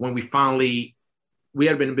 2018 when we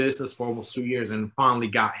had been in business for almost 2 years and finally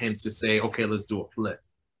got him to say, okay, let's do a flip.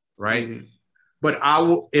 Right. But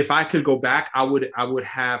if I could go back, I would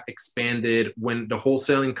have expanded when the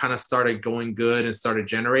wholesaling kind of started going good and started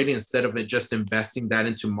generating. Instead of it just investing that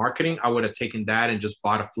into marketing, I would have taken that and just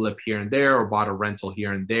bought a flip here and there or bought a rental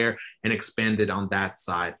here and there and expanded on that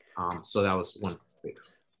side. So that was one thing.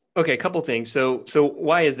 Okay, a couple things. So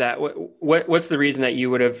why is that? What's the reason that you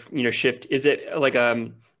would have shift? Is it like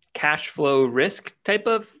cash flow risk type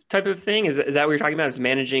of thing? Is that what you're talking about? Is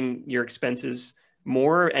managing your expenses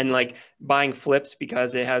more and like buying flips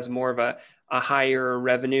because it has more of a higher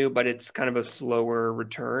revenue, but it's kind of a slower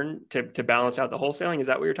return to balance out the wholesaling? Is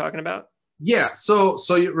that what you're talking about? Yeah. So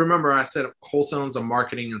you remember I said wholesaling is a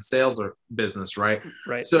marketing and sales business, right?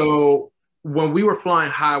 Right. So when we were flying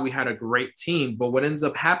high, we had a great team. But what ends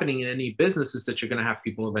up happening in any business is that you're going to have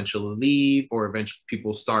people eventually leave, or eventually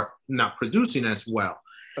people start not producing as well.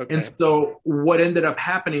 Okay. And so what ended up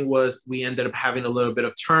happening was we ended up having a little bit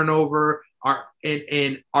of turnover. Our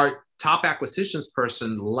top acquisitions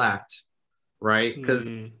person left, right?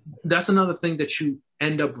 Because that's another thing that you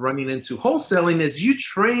end up running into wholesaling is you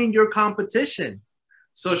train your competition.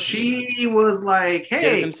 So she was like, hey,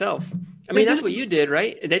 did it himself. I mean, that's what you did,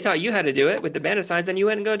 right? They taught you how to do it with the bandit signs, and you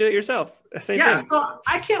went and go do it yourself. Same thing. So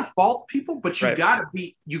I can't fault people, but you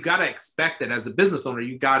gotta expect it as a business owner.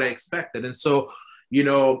 You gotta expect it. And so,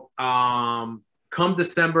 come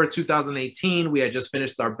December 2018, we had just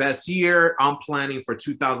finished our best year. I'm planning for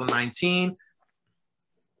 2019.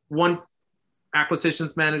 One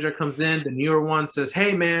acquisitions manager comes in, the newer one says,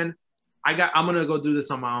 hey man, I'm gonna go do this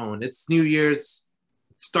on my own. It's New Year's.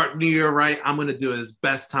 Start New Year, right? I'm going to do it. It's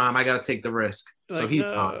best time. I got to take the risk. So he's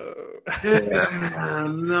gone.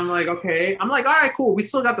 And I'm like, okay. I'm like, all right, cool. We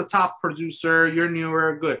still got the top producer. You're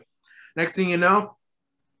newer. Good. Next thing you know,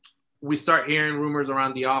 we start hearing rumors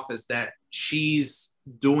around the office that she's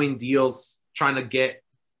doing deals, trying to get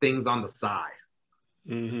things on the side.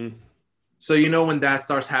 Mm-hmm. So, when that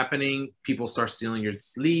starts happening, people start stealing your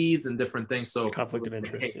leads and different things. So conflict of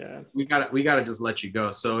interest, we gotta just let you go.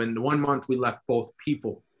 So in 1 month, we left both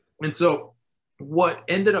people. And so what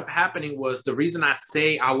ended up happening was, the reason I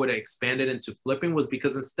say I would have expanded into flipping was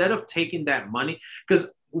because instead of taking that money,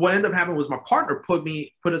 because what ended up happening was my partner put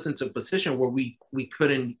us into a position where we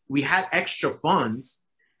had extra funds.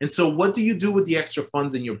 And so what do you do with the extra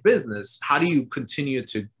funds in your business? How do you continue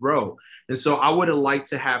to grow? And so I would have liked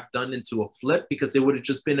to have done into a flip, because it would have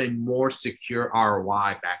just been a more secure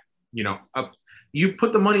ROI back. You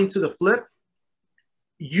put the money into the flip,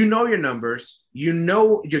 your numbers,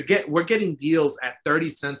 we're getting deals at 30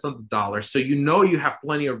 cents on the dollar. So you have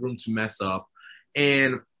plenty of room to mess up.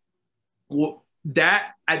 And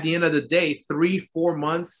that at the end of the day, 3, 4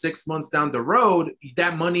 months, 6 months down the road,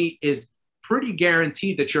 that money is pretty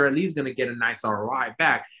guaranteed that you're at least going to get a nice ROI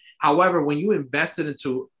back. However, when you invest it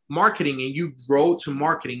into marketing and you grow to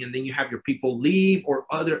marketing, and then you have your people leave or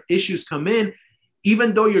other issues come in,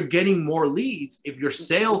 even though you're getting more leads, if your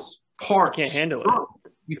sales part you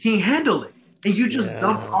can't handle it, and you just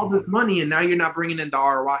dump all this money, and now you're not bringing in the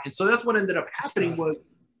ROI. And so that's what ended up happening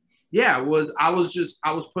I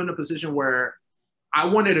was put in a position where I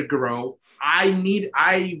wanted to grow.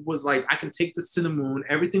 I was like, I can take this to the moon.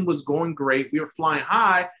 Everything was going great. We were flying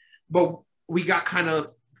high, but we got kind of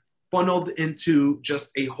funneled into just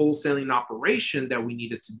a wholesaling operation that we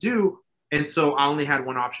needed to do. And so I only had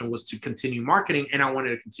one option, was to continue marketing, and I wanted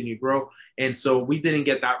to continue to grow. And so we didn't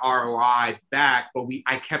get that ROI back, but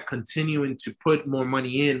I kept continuing to put more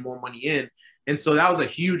money in. And so that was a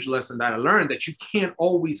huge lesson that I learned, that you can't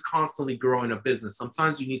always constantly grow in a business.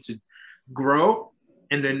 Sometimes you need to grow,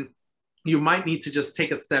 and then you might need to just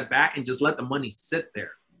take a step back and just let the money sit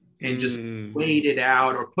there and just wait it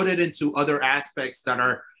out, or put it into other aspects that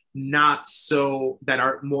are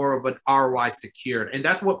more of an ROI secured. And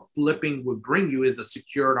that's what flipping would bring you, is a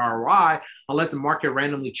secured ROI, unless the market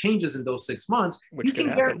randomly changes in those 6 months. Which could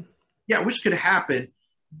happen. Which could happen.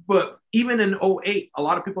 But even in 2008, a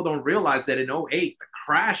lot of people don't realize that in 2008, the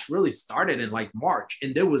crash really started in like March.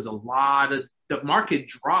 And there was the market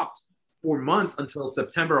dropped for months until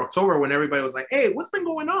September, October, when everybody was like, hey, what's been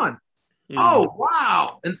going on? Oh,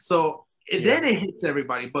 wow. And so then it hits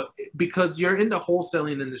everybody. But because you're in the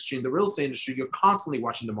wholesaling industry, in the real estate industry, you're constantly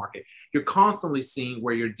watching the market. You're constantly seeing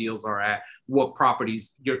where your deals are at, what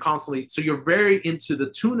properties so you're very into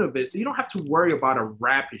the tune of it. So you don't have to worry about a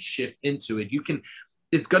rapid shift into it.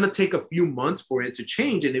 It's going to take a few months for it to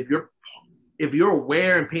change. And if you're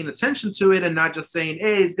aware and paying attention to it, and not just saying,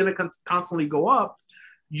 hey, it's going to constantly go up,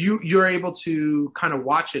 you're able to kind of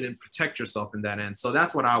watch it and protect yourself in that end. So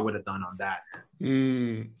that's what I would have done on that.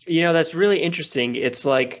 That's really interesting. It's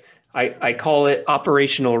like, I call it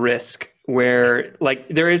operational risk, where like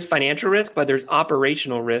there is financial risk, but there's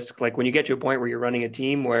operational risk. Like when you get to a point where you're running a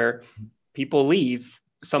team where people leave,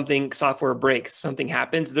 software breaks, something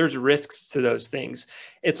happens, there's risks to those things.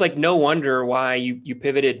 It's like, no wonder why you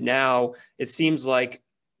pivoted now. It seems like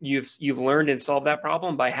you've learned and solved that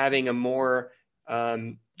problem by having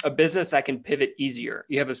a business that can pivot easier.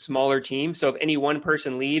 You have a smaller team. So if any one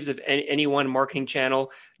person leaves, if any one marketing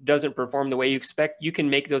channel doesn't perform the way you expect, you can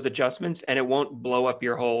make those adjustments and it won't blow up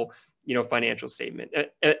your whole, financial statement.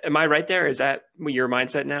 Am I right there? Is that your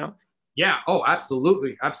mindset now? Yeah. Oh,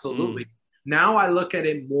 absolutely. Absolutely. Now I look at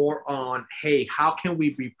it more on, hey, how can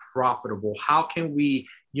we be profitable? How can we,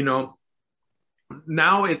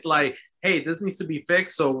 now it's like, hey, this needs to be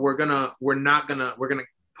fixed. So we're going to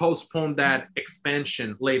postpone that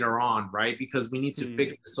expansion later on, right? Because we need to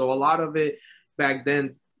fix this. So a lot of it back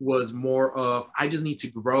then was more of, I just need to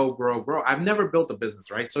grow. I've never built a business,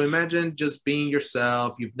 right? So imagine just being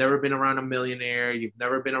yourself. You've never been around a millionaire. You've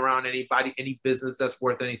never been around anybody, any business that's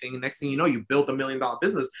worth anything. And next thing you know, you built $1 million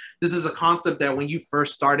business. This is a concept that when you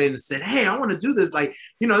first started and said, hey, I want to do this, like,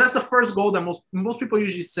 you know, that's the first goal that most people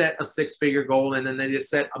usually set a 6-figure goal, and then they just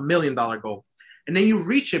set $1 million goal. And then you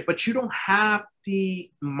reach it, but you don't have the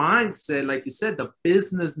mindset, like you said, the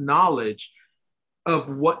business knowledge of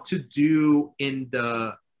what to do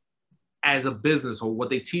as a business, or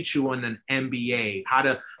what they teach you in an MBA, how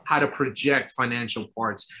to project financial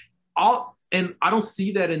parts. And I don't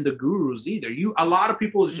see that in the gurus either. A lot of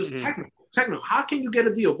people is just technical. How can you get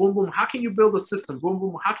a deal? Boom, boom. How can you build a system? Boom,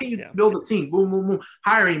 boom. How can you build a team? Boom, boom, boom.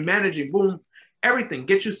 Hiring, managing, boom. Everything,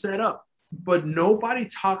 get you set up. But nobody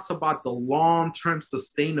talks about the long-term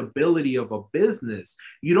sustainability of a business.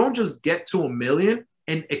 You don't just get to $1 million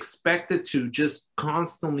and expect it to just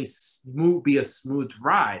constantly be a smooth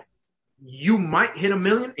ride. You might hit $1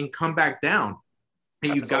 million and come back down,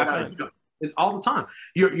 and it's all the time.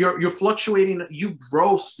 You're fluctuating. You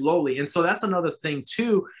grow slowly, and so that's another thing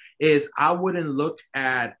too. Is I wouldn't look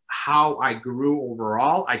at how I grew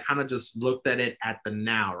overall. I kind of just looked at it at the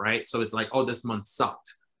now, right? So it's like, oh, this month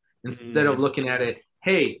sucked. Instead of looking at it,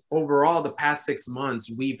 hey, overall, the past 6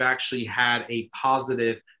 months, we've actually had a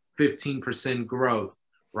positive 15% growth,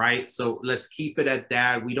 right? So let's keep it at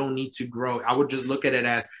that. We don't need to grow. I would just look at it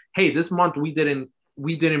as, hey, this month we didn't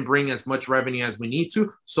bring as much revenue as we need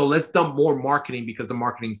to. So let's dump more marketing because the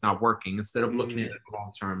marketing's not working, instead of looking at it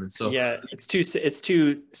long term. And so it's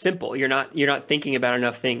too simple. You're not thinking about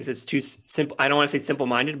enough things. It's too simple. I don't want to say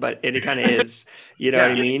simple-minded, but it kind of is, you know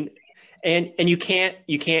what I mean? And you can't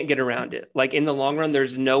get around it. Like in the long run,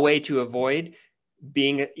 there's no way to avoid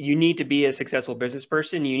you need to be a successful business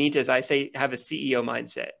person. You need to, as I say, have a CEO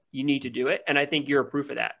mindset. You need to do it. And I think you're a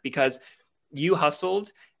proof of that, because you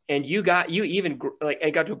hustled and it got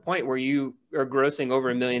to a point where you are grossing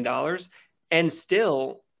over $1 million, and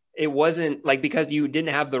still it wasn't like, because you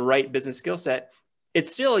didn't have the right business skill set,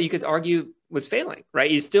 it's still, you could argue, was failing,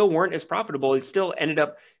 right? You still weren't as profitable. You still ended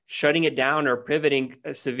up shutting it down or pivoting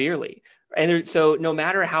severely. And so no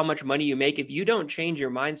matter how much money you make, if you don't change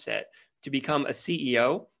your mindset to become a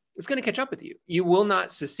CEO, it's going to catch up with you. You will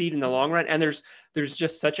not succeed in the long run. And there's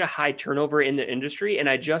just such a high turnover in the industry. And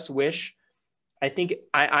I just wish,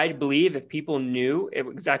 I believe if people knew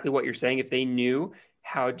exactly what you're saying, if they knew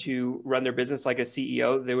how to run their business like a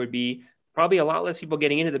CEO, there would be probably a lot less people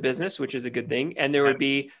getting into the business, which is a good thing. And there would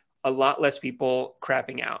be a lot less people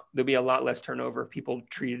crapping out. There'll be a lot less turnover if people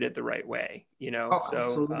treated it the right way, you know? So,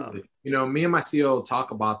 absolutely. You know, me and my CEO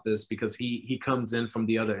talk about this because he comes in from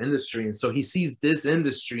the other industry. And so he sees this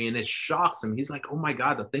industry and it shocks him. He's like, oh my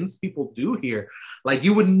God, the things people do here, like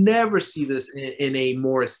you would never see this in a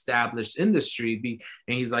more established industry.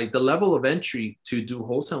 And he's like, the level of entry to do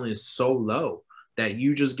wholesaling is so low that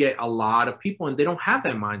you just get a lot of people and they don't have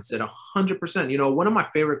that mindset 100%. You know, one of my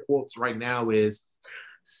favorite quotes right now is,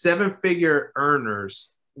 7-figure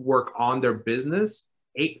earners work on their business,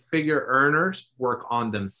 8-figure earners work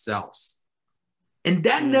on themselves. And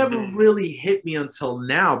that never really hit me until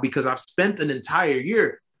now, because I've spent an entire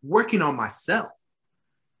year working on myself.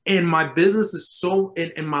 And my business is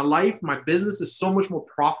in my life, my business is so much more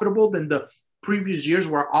profitable than the previous years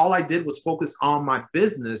where all I did was focus on my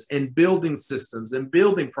business and building systems and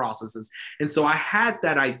building processes. And so I had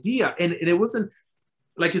that idea, and it wasn't,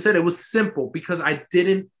 like you said, it was simple because I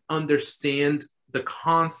didn't understand the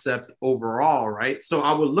concept overall, right? So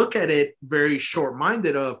I would look at it very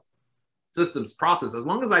short-minded of systems, process. As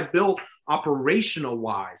long as I built operational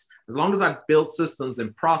wise, as long as I built systems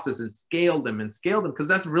and process and scaled them, because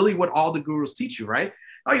that's really what all the gurus teach you, right?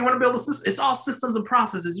 Oh, you want to build a system? It's all systems and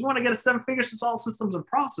processes. You want to get a 7 figures? It's all systems and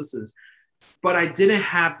processes. But I didn't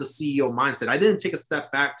have the CEO mindset. I didn't take a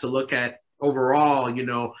step back to look at overall, you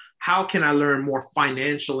know, how can I learn more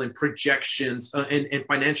financial and projections and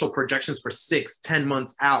financial projections for 6-10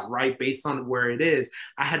 months out, right? Based on where it is.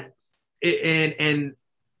 I had, and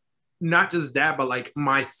not just that, but like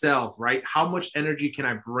myself, right? How much energy can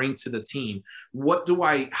I bring to the team? How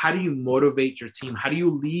do you motivate your team? How do you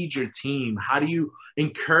lead your team? How do you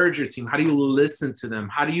encourage your team? How do you listen to them?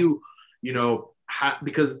 How do you,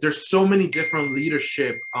 because there's so many different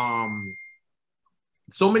leadership,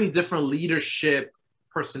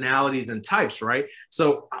 personalities and types, right?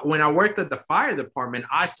 So when I worked at the fire department,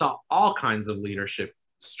 I saw all kinds of leadership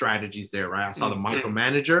strategies there, right? I saw the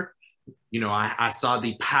micromanager, I saw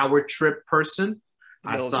the power trip person.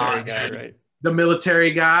 I saw the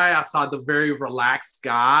military guy. I saw the very relaxed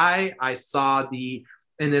guy. I saw the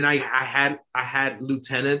and then I had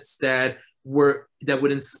lieutenants that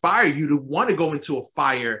would inspire you to want to go into a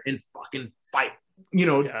fire and fucking fight,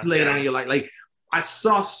 lay it on your life. Like, I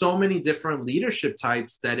saw so many different leadership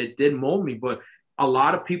types that it did mold me, but a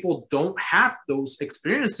lot of people don't have those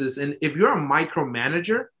experiences. And if you're a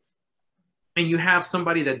micromanager and you have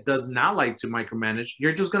somebody that does not like to micromanage,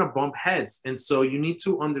 you're just going to bump heads. And so you need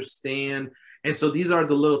to understand. And so these are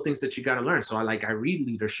the little things that you got to learn. So I read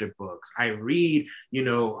leadership books. I read,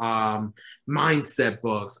 mindset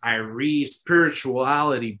books. I read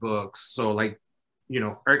spirituality books. So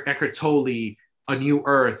Eckhart Tolle, A New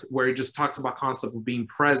Earth, where it just talks about concept of being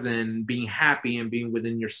present, being happy, and being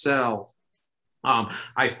within yourself.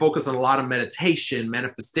 I focus on a lot of manifestation.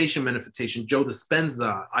 Joe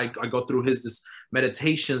Dispenza, I go through his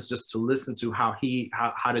meditations just to listen to how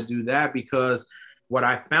to do that, because what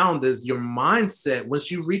I found is your mindset, once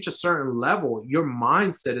you reach a certain level, your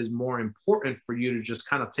mindset is more important for you to just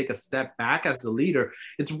kind of take a step back as the leader.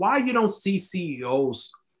 It's why you don't see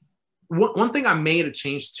CEOs. One thing I made a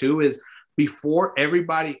change too is, before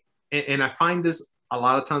everybody, and I find this a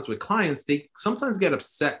lot of times with clients, they sometimes get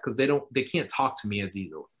upset because they can't talk to me as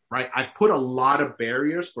easily, right? I put a lot of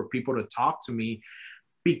barriers for people to talk to me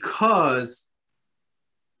because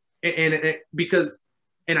I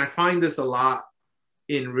find this a lot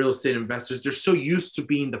in real estate investors. They're so used to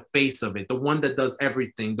being the face of it, the one that does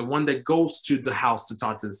everything, the one that goes to the house to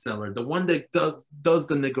talk to the seller, the one that does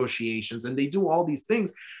the negotiations, and they do all these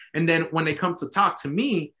things. And then when they come to talk to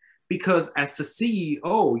me, because as the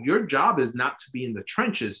CEO, your job is not to be in the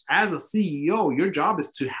trenches. As a CEO, your job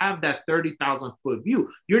is to have that 30,000 foot view.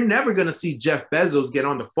 You're never going to see Jeff Bezos get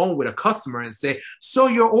on the phone with a customer and say, so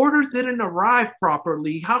your order didn't arrive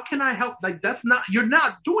properly. How can I help? Like, you're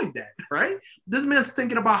not doing that, right? This man's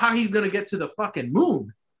thinking about how he's going to get to the fucking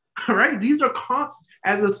moon, right?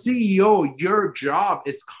 As a CEO, your job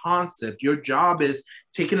is concept. Your job is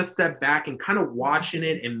taking a step back and kind of watching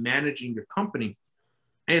it and managing your company.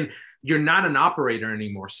 And you're not an operator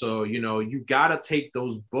anymore. So, you got to take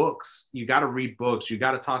those books. You got to read books. You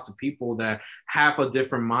got to talk to people that have a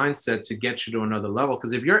different mindset to get you to another level.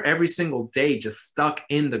 Because if you're every single day just stuck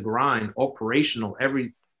in the grind, operational,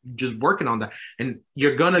 just working on that, and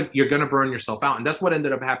you're gonna burn yourself out. And that's what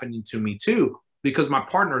ended up happening to me too, because my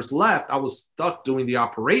partners left. I was stuck doing the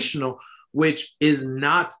operational, which is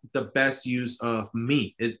not the best use of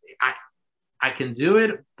me. I can do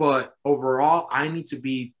it, but overall, I need to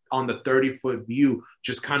be on the 30-foot view,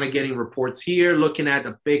 just kind of getting reports here, looking at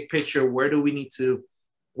the big picture. Where do we need to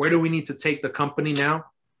take the company now?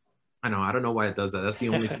 I don't know why it does that. That's the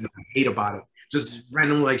only thing I hate about it. Just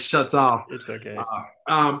randomly shuts off. It's okay.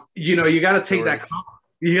 You got to take that.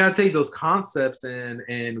 You got to take those concepts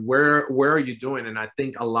and where are you doing? And I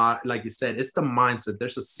think a lot, like you said, it's the mindset.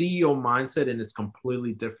 There's a CEO mindset, and it's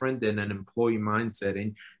completely different than an employee mindset.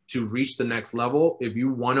 And to reach the next level, if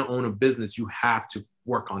you want to own a business, you have to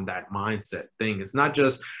work on that mindset thing. It's not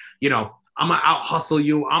just, I'm gonna out hustle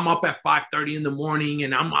you. I'm up at 5:30 in the morning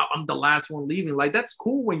and I'm the last one leaving. Like, that's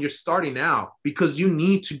cool when you're starting out, because you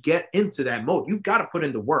need to get into that mode. You got to put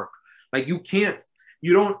in the work. Like,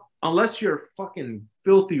 unless you're fucking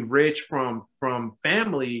filthy rich from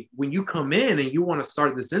family, when you come in and you want to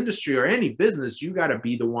start this industry or any business, you got to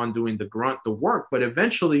be the one doing the work. But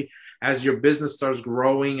eventually, as your business starts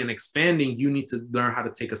growing and expanding, you need to learn how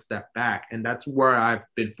to take a step back. And that's where I've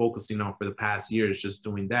been focusing on for the past years, just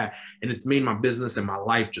doing that. And it's made my business and my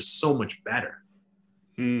life just so much better.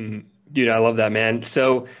 Dude, I love that, man.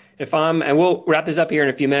 So and we'll wrap this up here in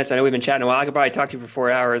a few minutes. I know we've been chatting a while. I could probably talk to you for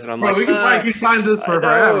 4 hours, and we can probably keep time this for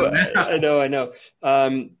forever. I know.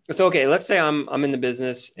 So, okay, let's say I'm in the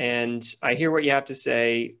business and I hear what you have to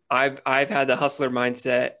say. I've had the hustler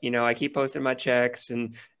mindset. I keep posting my checks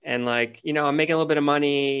and I'm making a little bit of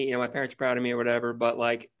money. My parents are proud of me or whatever, but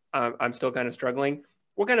I'm still kind of struggling.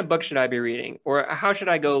 What kind of book should I be reading? Or how should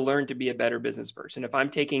I go learn to be a better business person? If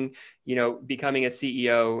I'm taking, becoming a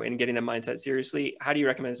CEO and getting the mindset seriously, how do you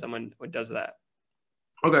recommend someone who does that?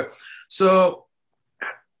 Okay. So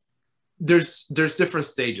there's different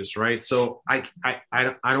stages, right? So I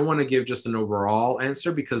don't want to give just an overall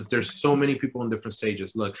answer, because there's so many people in different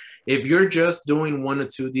stages. Look, if you're just doing 1 to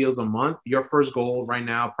 2 deals a month, your first goal right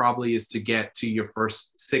now probably is to get to your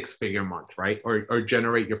first 6-figure month, right? Or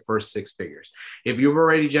generate your first 6 figures. If you're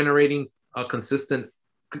already generating a consistent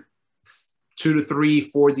 2 to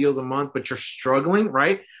 3, 4 deals a month, but you're struggling,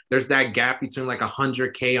 right? There's that gap between like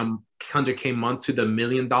 $100K month to the $1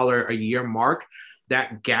 million a year mark.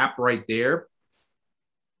 That gap right there.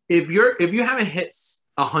 If you haven't hit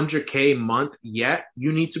 100K month yet,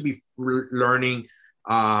 you need to be learning,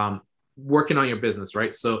 working on your business,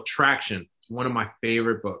 right? So traction, It's one of my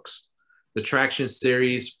favorite books. The Traction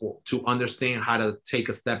series to understand how to take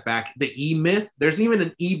a step back. The E-Myth, there's even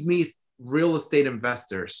an E-Myth real estate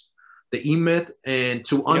investors. The E-Myth, and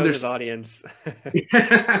to understand. Audience.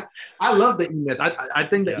 I love the E-Myth. I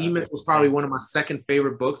think the E-Myth was probably one of my second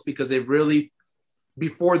favorite books because it really,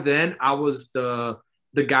 before then, I was the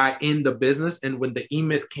guy in the business. And when the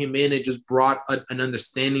E-Myth came in, it just brought an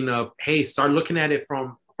understanding of, hey, start looking at it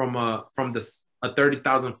from a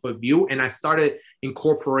 30,000 foot view. And I started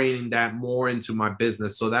incorporating that more into my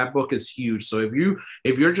business. So that book is huge. So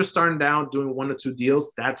if you're just starting down doing 1 or 2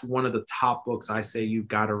 deals, that's one of the top books I say you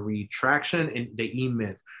got to read. Traction and the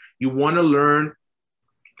E-Myth. You want to learn,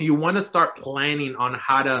 you want to start planning on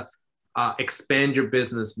how to expand your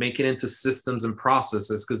business, make it into systems and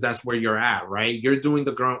processes, because that's where you're at, right? You're doing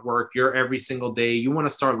the grunt work. You're every single day. You want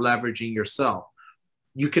to start leveraging yourself.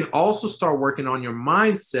 You can also start working on your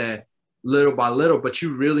mindset little by little, but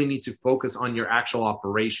you really need to focus on your actual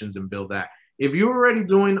operations and build that. If you're already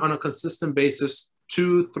doing on a consistent basis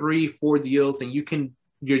 2, 3, 4 deals, and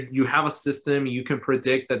you have a system, you can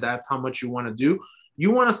predict that that's how much you want to do.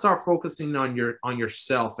 You want to start focusing on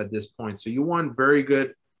yourself at this point. So you want very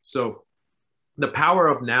good. So The Power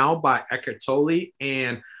of Now by Eckhart Tolle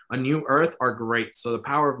and A New Earth are great. So The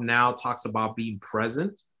Power of Now talks about being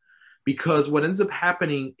present, because what ends up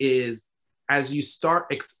happening is, as you start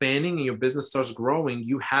expanding and your business starts growing,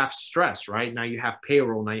 you have stress, right? Now you have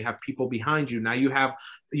payroll. Now you have people behind you. Now you've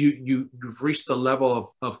reached the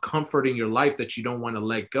level of comfort in your life that you don't want to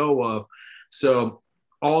let go of. So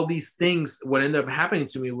all these things, what ended up happening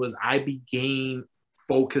to me was I became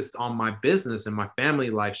focused on my business, and my family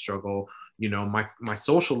life struggle, my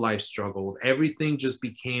social life struggled. Everything just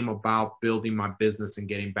became about building my business and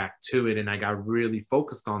getting back to it. And I got really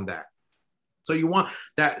focused on that. So you want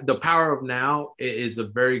that. The Power of Now is a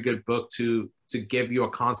very good book to give you a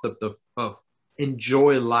concept of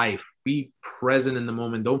enjoy life, be present in the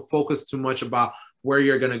moment. Don't focus too much about where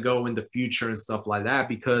you're going to go in the future and stuff like that,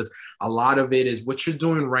 because a lot of it is what you're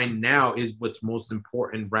doing right now is what's most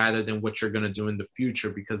important, rather than what you're going to do in the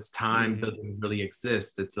future, because time doesn't really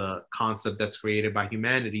exist. It's a concept that's created by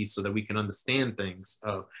humanity so that we can understand things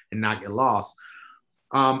and not get lost.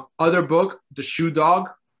 Other book, The Shoe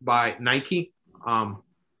Dog by Nike.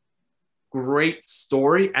 Great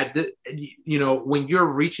story. When you're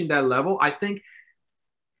reaching that level, I think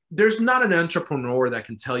there's not an entrepreneur that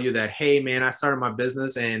can tell you that, hey man, I started my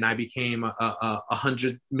business and I became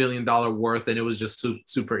 $100 million worth and it was just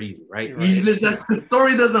super easy, right? The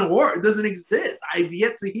story doesn't work. It doesn't exist. I've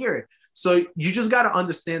yet to hear it. So you just got to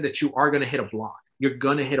understand that you are going to hit a block. You're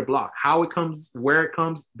going to hit a block. How it comes, where it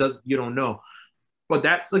comes, you don't know. But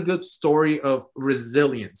that's a good story of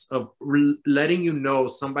resilience, of letting you know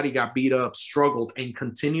somebody got beat up, struggled, and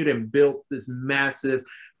continued and built this massive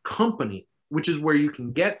company, which is where you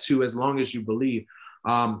can get to as long as you believe.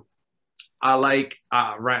 I like,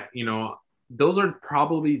 those are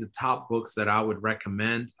probably the top books that I would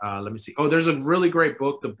recommend. Let me see. Oh, there's a really great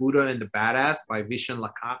book, The Buddha and the Badass by Vishen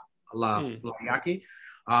Lakhiani.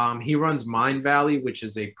 He runs Mind Valley, which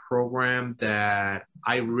is a program that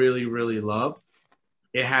I really, really love.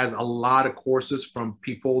 It has a lot of courses from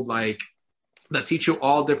people that teach you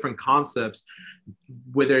all different concepts,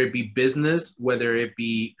 whether it be business, whether it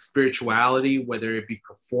be spirituality, whether it be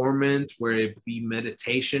performance, whether it be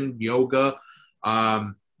meditation, yoga,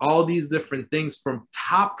 all these different things from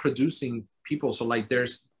top producing people. So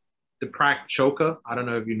there's Deepak Chopra. I don't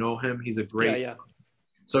know if you know him. He's a great. Yeah.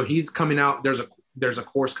 So he's coming out. There's a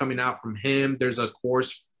course coming out from him. There's a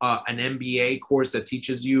course, an MBA course that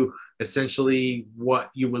teaches you essentially what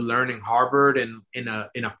you would learn in Harvard and in a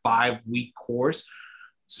 5-week course.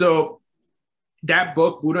 So that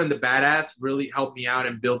book, Buddha and the Badass, really helped me out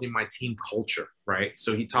in building my team culture, right?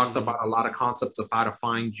 So he talks about a lot of concepts of how to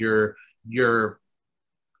find your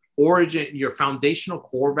origin, your foundational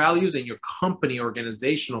core values, and your company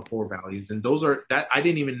organizational core values. And those are that I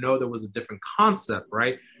didn't even know there was a different concept,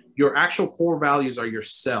 right? Your actual core values are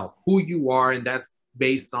yourself, who you are, and that's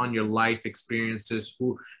based on your life experiences.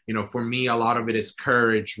 For me, a lot of it is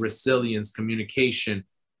courage, resilience, communication,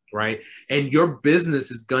 right? And your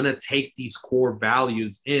business is going to take these core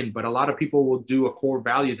values in, but a lot of people will do a core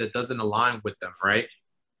value that doesn't align with them, right?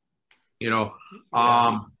 You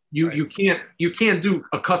can't do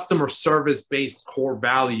a customer service based core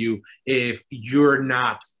value if you're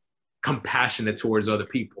not compassionate towards other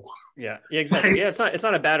people. Yeah, exactly. Yeah, it's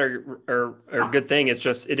not a bad or good thing. It's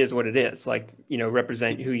just, it is what it is.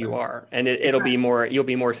 Represent who you are, and you'll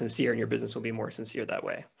be more sincere, and your business will be more sincere that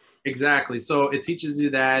way. Exactly. So it teaches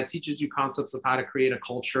you that, teaches you concepts of how to create a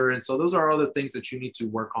culture. And so those are other things that you need to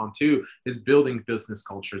work on too, is building business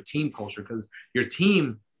culture, team culture, because your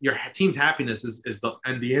team's happiness is the,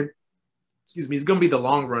 and the end, excuse me, is going to be the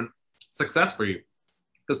long run success for you,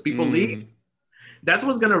 because people leave. That's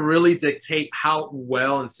what's going to really dictate how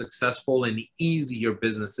well and successful and easy your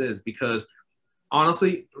business is. Because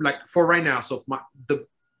honestly, like for right now, so if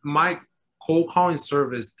my cold calling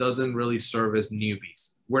service doesn't really service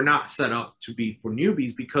newbies. We're not set up to be for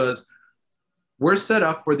newbies, because we're set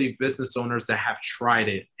up for the business owners that have tried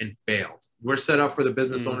it and failed. We're set up for the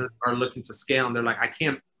business owners that are looking to scale, and they're like,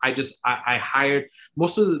 I hired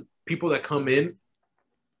most of the people that come in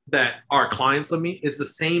that are clients of me. It's the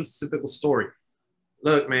same typical story.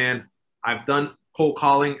 Look, man, I've done cold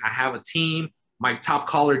calling. I have a team. My top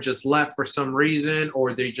caller just left for some reason,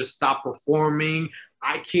 or they just stopped performing.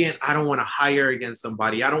 I don't want to hire again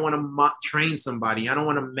somebody. I don't want to train somebody. I don't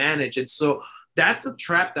want to manage. And so that's a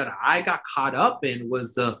trap that I got caught up in,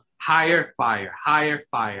 was the hire, fire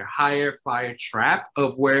trap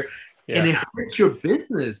of where, and it hurts your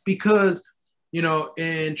business, because, you know,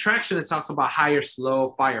 in Traction, it talks about hire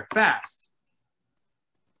slow, fire fast.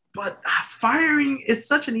 But firing, it's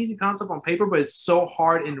such an easy concept on paper, but it's so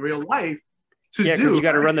hard in real life to do. You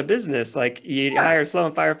got to run the business. Like you hire slow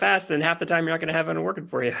and fire fast, and half the time you're not going to have anyone working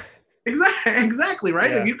for you. Exactly.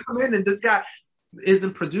 Right. If you come in and this guy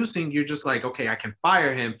isn't producing, you're just like, okay, I can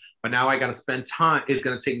fire him, but now I got to spend time. It's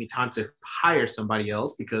going to take me time to hire somebody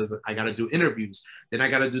else, because I got to do interviews. Then I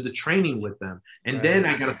got to do the training with them. And then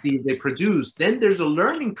I got to see if they produce. Then there's a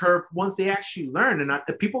learning curve once they actually learn. And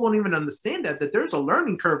people don't even understand that there's a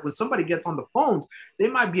learning curve. When somebody gets on the phones, they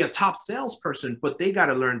might be a top salesperson, but they got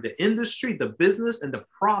to learn the industry, the business, and the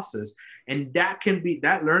process. And that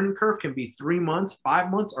learning curve can be 3 months, 5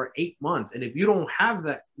 months, or 8 months. And if you don't have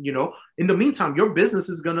that, you know, in the meantime, your business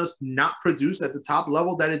is going to not produce at the top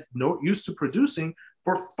level that it's used to producing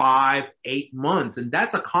for 5-8 months. And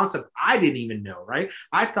that's a concept I didn't even know, right?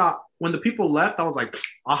 I thought when the people left, I was like,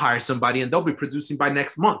 I'll hire somebody and they'll be producing by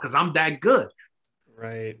next month because I'm that good.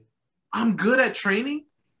 Right. I'm good at training,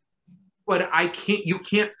 but you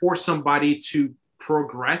can't force somebody to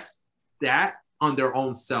progress that on their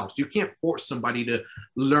own selves. You can't force somebody to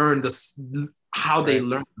learn how they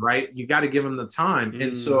learn, right? You got to give them the time.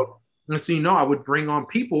 And so, you know, I would bring on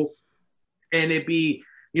people and it'd be,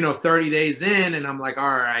 you know, 30 days in and I'm like, all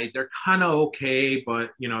right, they're kind of okay,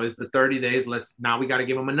 but you know, it's the 30 days. Now we got to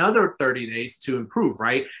give them another 30 days to improve,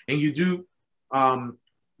 right? And you do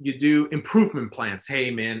improvement plans.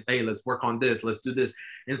 Hey man, hey, let's work on this. Let's do this.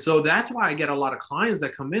 And so that's why I get a lot of clients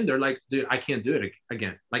that come in. They're like, dude, I can't do it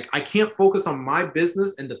again. Like I can't focus on my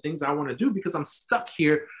business and the things I want to do because I'm stuck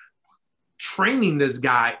here training this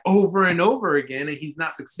guy over and over again and he's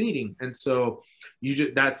not succeeding. And so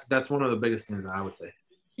that's one of the biggest things that I would say.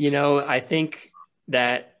 You know, I think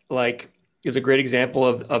that like is a great example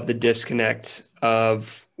of the disconnect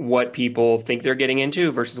of what people think they're getting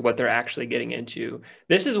into versus what they're actually getting into.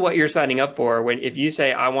 This is what you're signing up for. If you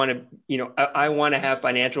say, I want to have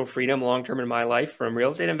financial freedom long-term in my life from real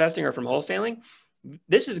estate investing or from wholesaling,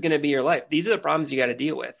 this is going to be your life. These are the problems you got to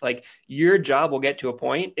deal with. Like your job will get to a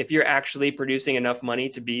point if you're actually producing enough money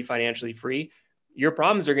to be financially free. Your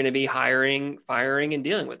problems are going to be hiring, firing, and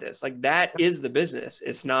dealing with this. Like that is the business.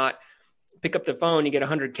 It's not pick up the phone, you get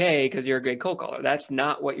 100K because you're a great cold caller. That's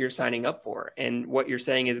not what you're signing up for. And what you're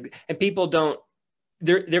saying is, and people don't,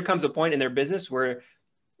 there comes a point in their business where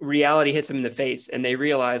reality hits them in the face and they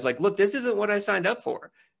realize like, look, this isn't what I signed up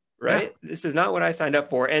for, right? Yeah. This is not what I signed up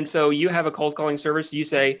for. And so you have a cold calling service. You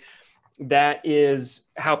say that is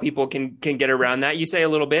how people can get around that. You say a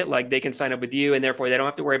little bit like they can sign up with you and therefore they don't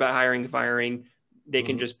have to worry about hiring, firing. They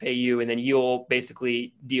can just pay you and then you'll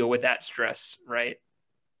basically deal with that stress, right?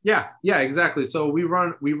 Yeah, exactly. So we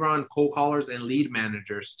run cold callers and lead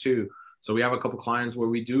managers too. So we have a couple clients where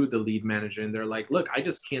we do the lead manager and they're like, look, I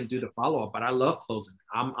just can't do the follow-up, but I love closing.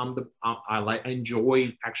 I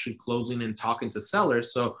enjoy actually closing and talking to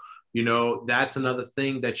sellers. So, you know, that's another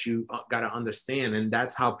thing that you got to understand. And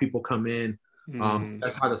that's how people come in.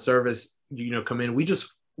 That's how the service, you know, come in. We just,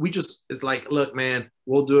 it's like, look, man,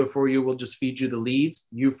 we'll do it for you. We'll just feed you the leads.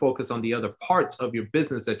 You focus on the other parts of your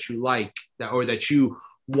business that you like that you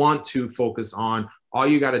want to focus on. All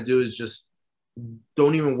you got to do is just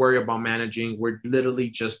don't even worry about managing. We're literally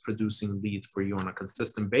just producing leads for you on a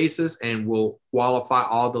consistent basis and we'll qualify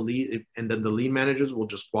all the leads. And then the lead managers will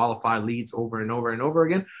just qualify leads over and over and over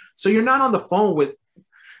again. So you're not on the phone with,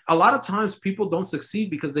 a lot of times people don't succeed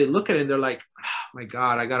because they look at it and they're like, oh my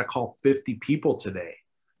God, I got to call 50 people today,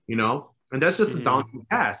 you know? And that's just a daunting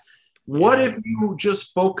task. What Yeah. if you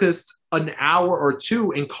just focused an hour or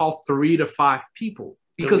two and call 3 to 5 people?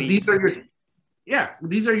 Because these are your, yeah,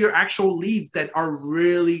 these are your actual leads that are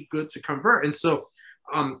really good to convert. And so,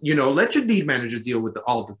 let your lead manager deal with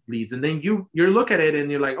all the leads. And then you look at it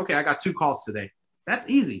and you're like, okay, I got 2 calls today. That's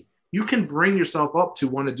easy. You can bring yourself up to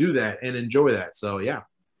want to do that and enjoy that. So yeah.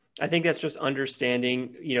 I think that's just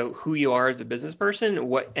understanding, who you are as a business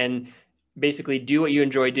person, and basically do what you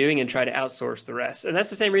enjoy doing and try to outsource the rest. And that's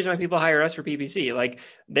the same reason why people hire us for PPC. Like,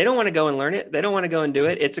 they don't want to go and learn it. They don't want to go and do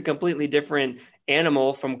it. It's a completely different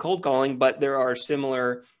animal from cold calling, but there are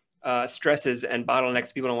similar stresses and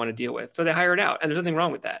bottlenecks people don't want to deal with. So they hire it out. And there's nothing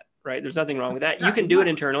wrong with that, right? There's nothing wrong with that. You can do it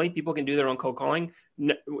internally. People can do their own cold calling.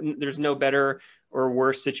 No, there's no better or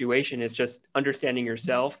worse situation. It's just understanding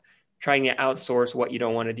yourself, trying to outsource what you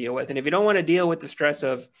don't want to deal with. And if you don't want to deal with the stress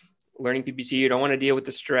of learning PPC, you don't want to deal with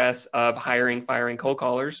the stress of hiring, firing cold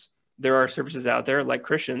callers, there are services out there like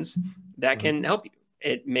Christian's that can help you.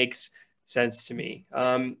 It makes sense to me.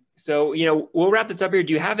 So, we'll wrap this up here.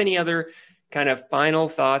 Do you have any other kind of final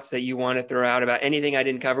thoughts that you want to throw out about anything I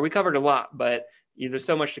didn't cover? We covered a lot, but there's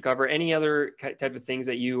so much to cover. Any other type of things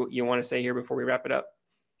that you want to say here before we wrap it up?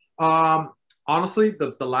 Honestly,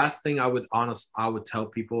 the last thing I would tell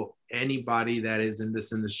people, anybody that is in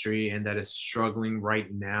this industry and that is struggling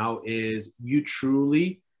right now, is you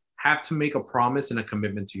truly have to make a promise and a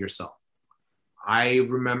commitment to yourself. I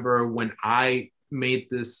remember when I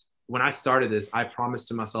started this, I promised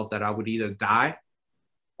to myself that I would either die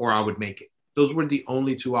or I would make it. Those were the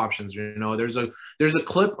only 2 options. There's a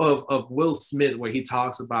clip of Will Smith where he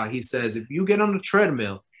says, if you get on the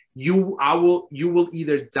treadmill, you will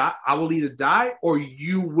either die or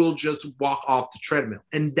you will just walk off the treadmill.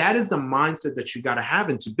 And that is the mindset that you got to have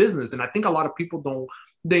into business. And I think a lot of people don't,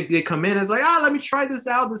 they come in as like, let me try this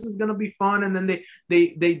out, this is going to be fun. And then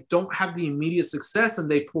they don't have the immediate success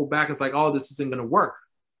and they pull back. It's like, oh, this isn't going to work.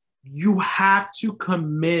 You have to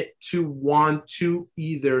commit to want to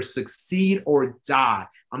either succeed or die.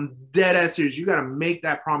 I'm dead ass serious. You got to make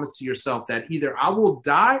that promise to yourself that either I will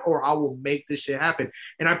die or I will make this shit happen.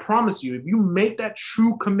 And I promise you, if you make that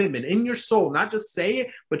true commitment in your soul, not just say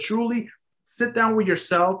it, but truly sit down with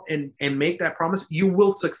yourself and make that promise, you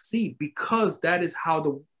will succeed, because that is how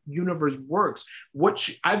the universe works.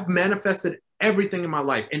 I've manifested everything in my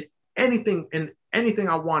life, and anything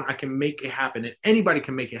I want, I can make it happen, and anybody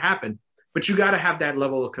can make it happen. But you got to have that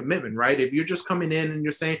level of commitment, right? If you're just coming in and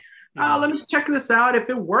you're saying, let me check this out. If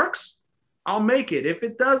it works, I'll make it. If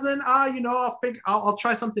it doesn't, I'll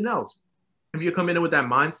try something else. If you come in with that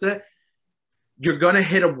mindset, you're going to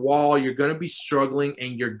hit a wall. You're going to be struggling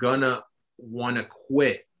and you're going to want to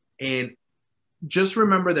quit. And just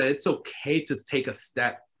remember that it's okay to take a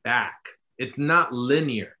step back. It's not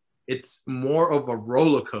linear. It's more of a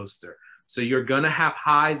roller coaster. So you're going to have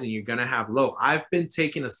highs and you're going to have low. I've been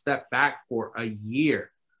taking a step back for a year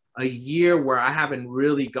where I haven't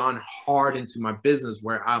really gone hard into my business,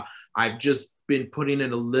 where I've just been putting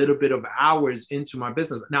in a little bit of hours into my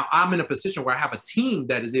business. Now I'm in a position where I have a team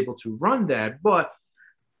that is able to run that, but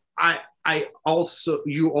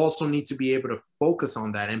you also need to be able to focus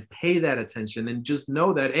on that and pay that attention and just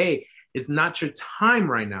know that, hey, it's not your time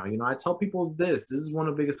right now. I tell people this is one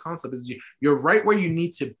of the biggest concepts, is you're right where you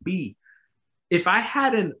need to be. If I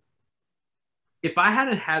hadn't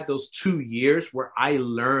had those 2 years where I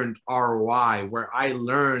learned ROI, where I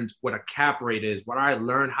learned what a cap rate is, where I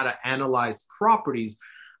learned how to analyze properties,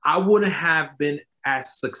 I wouldn't have been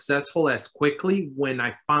as successful as quickly when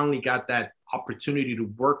I finally got that opportunity to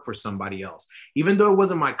work for somebody else. Even though it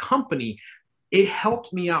wasn't my company, it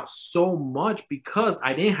helped me out so much because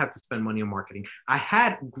I didn't have to spend money on marketing. I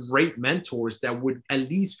had great mentors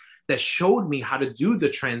that showed me how to do the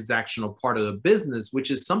transactional part of the business, which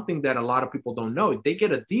is something that a lot of people don't know. They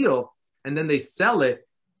get a deal and then they sell it,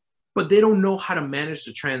 but they don't know how to manage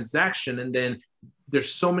the transaction. And then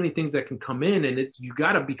there's so many things that can come in, and you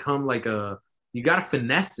got to become you got to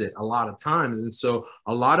finesse it a lot of times. And so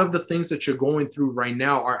a lot of the things that you're going through right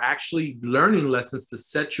now are actually learning lessons to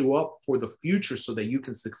set you up for the future so that you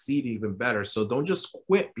can succeed even better. So don't just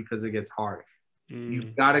quit because it gets hard. You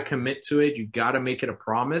got to commit to it. You got to make it a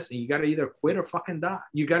promise, and you got to either quit or fucking die.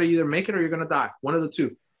 You got to either make it or you're going to die. One of the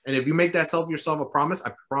two. And if you make yourself a promise,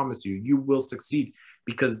 I promise you will succeed,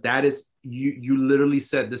 because that is, you literally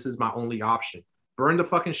said, this is my only option. Burn the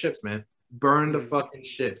fucking ships, man. Burn the fucking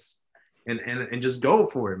ships and just go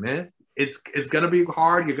for it, man. It's going to be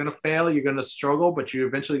hard. You're going to fail. You're going to struggle, but you're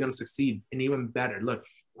eventually going to succeed, and even better. Look,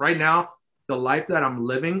 right now, the life that I'm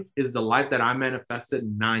living is the life that I manifested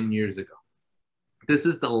 9 years ago. This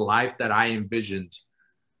is the life that I envisioned.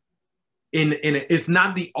 It's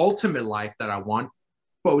not the ultimate life that I want,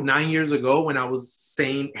 But 9 years ago, when I was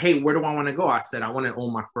saying, hey, where do I want to go? I said, I want to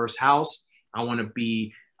own my first house. I want to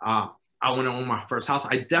be, I want to own my first house.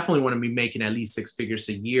 I definitely want to be making at least 6 figures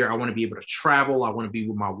a year. I want to be able to travel. I want to be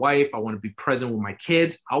with my wife. I want to be present with my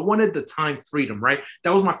kids. I wanted the time freedom, right?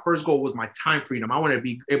 That was my first goal, was my time freedom. I want to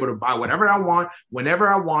be able to buy whatever I want, whenever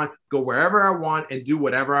I want, go wherever I want, and do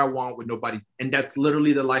whatever I want with nobody. And that's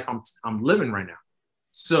literally the life I'm living right now.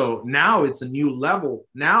 So now it's a new level.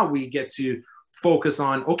 Now we get to focus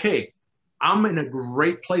on, okay, I'm in a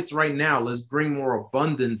great place right now. Let's bring more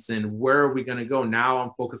abundance in. Where are we going to go? Now I'm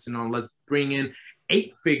focusing on, let's bring in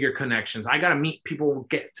 8-figure connections. I got to meet people who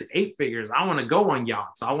get to 8 figures. I want to go on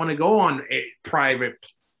yachts. I want to go on private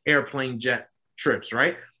airplane jet trips,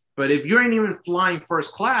 right? But if you ain't even flying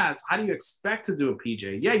first class, how do you expect to do a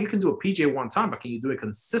PJ? Yeah, you can do a PJ one time, but can you do it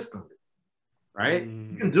consistently? Right?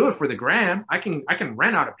 You can do it for the gram. I can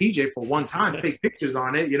rent out a PJ for one time, take pictures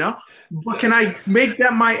on it, but can I make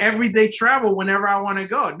that my everyday travel whenever I want to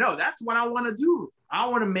go? No, that's what I want to do. I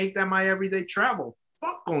want to make that my everyday travel.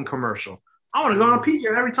 Fuck going commercial. I want to go on a PJ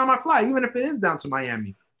every time I fly, even if it is down to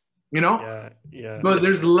Miami, Yeah. But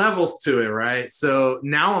there's levels to it, right? So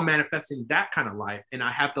now I'm manifesting that kind of life, and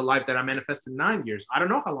I have the life that I manifested in 9 years. I don't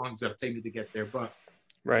know how long it's going to take me to get there, but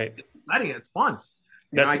right, it's exciting. It's fun.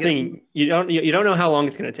 That's the thing. You don't know how long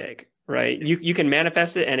it's going to take, right? You can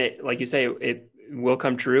manifest it, and it, like you say, it will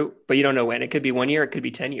come true, but you don't know when. It could be 1 year, it could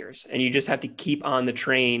be 10 years, and you just have to keep on the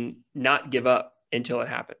train, not give up until it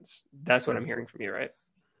happens. That's what I'm hearing from you, right?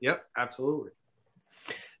 Yep, absolutely.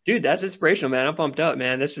 Dude, that's inspirational, man. I'm pumped up,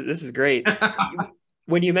 man. This is great.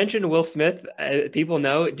 When you mentioned Will Smith, people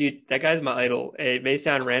know, dude, that guy's my idol. It may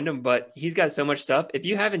sound random, but he's got so much stuff. If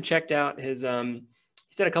you haven't checked out his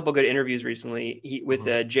he's had a couple of good interviews recently with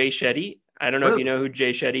Jay Shetty. I don't know if you know who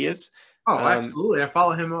Jay Shetty is. Oh, absolutely. I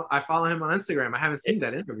follow him on Instagram. I haven't seen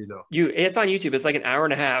that interview though. It's on YouTube. It's like an hour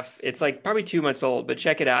and a half. It's like probably 2 months old, but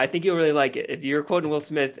check it out. I think you'll really like it. If you're quoting Will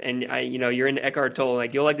Smith and you're into Eckhart Tolle,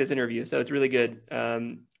 like you'll like this interview. So it's really good.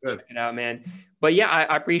 Check it out, man. But yeah,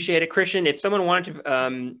 I appreciate it. Christian, if someone wanted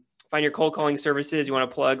to find your cold calling services, you want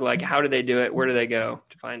to plug, like how do they do it? Where do they go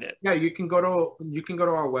to find it? Yeah, you can go to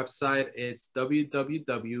our website. It's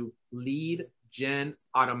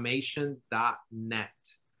www.leadgenautomation.net.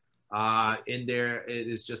 In there,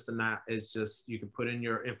 it's just you can put in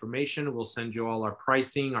your information. We'll send you all our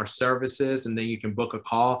pricing, our services, and then you can book a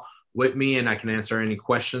call with me and I can answer any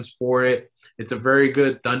questions for it. It's a very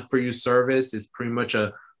good done for you service. It's pretty much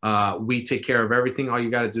we take care of everything. All you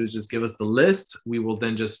got to do is just give us the list. We will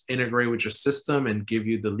then just integrate with your system and give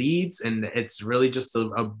you the leads. And it's really just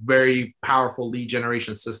a very powerful lead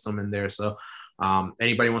generation system in there. So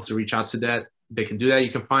anybody wants to reach out to that, they can do that. You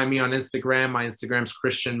can find me on Instagram. My Instagram's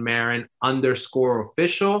Christian Marin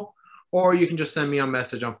 _official, or you can just send me a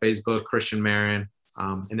message on Facebook, Christian Marin,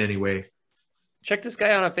 in any way. Check this guy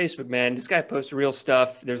out on Facebook, man. This guy posts real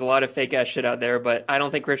stuff. There's a lot of fake ass shit out there, but I don't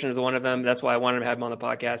think Christian is one of them. That's why I wanted to have him on the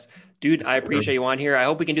podcast. Dude, I appreciate you on here. I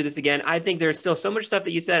hope we can do this again. I think there's still so much stuff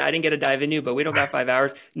that you said I didn't get to dive into, but we don't got 5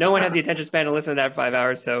 hours. No one has the attention span to listen to that 5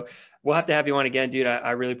 hours. So we'll have to have you on again, dude. I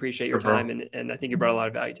really appreciate your time, and I think you brought a lot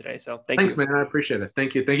of value today. So thanks, man. I appreciate it.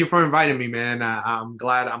 Thank you for inviting me, man. I'm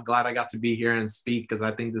glad I got to be here and speak, because I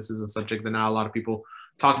think this is a subject that not a lot of people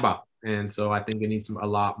talk about, and so I think it needs a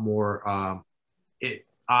lot more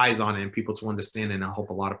eyes on it and people to understand it, and I hope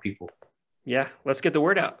a lot of people. Yeah, let's get the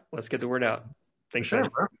word out. Thanks, sure,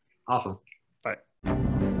 bro. Awesome.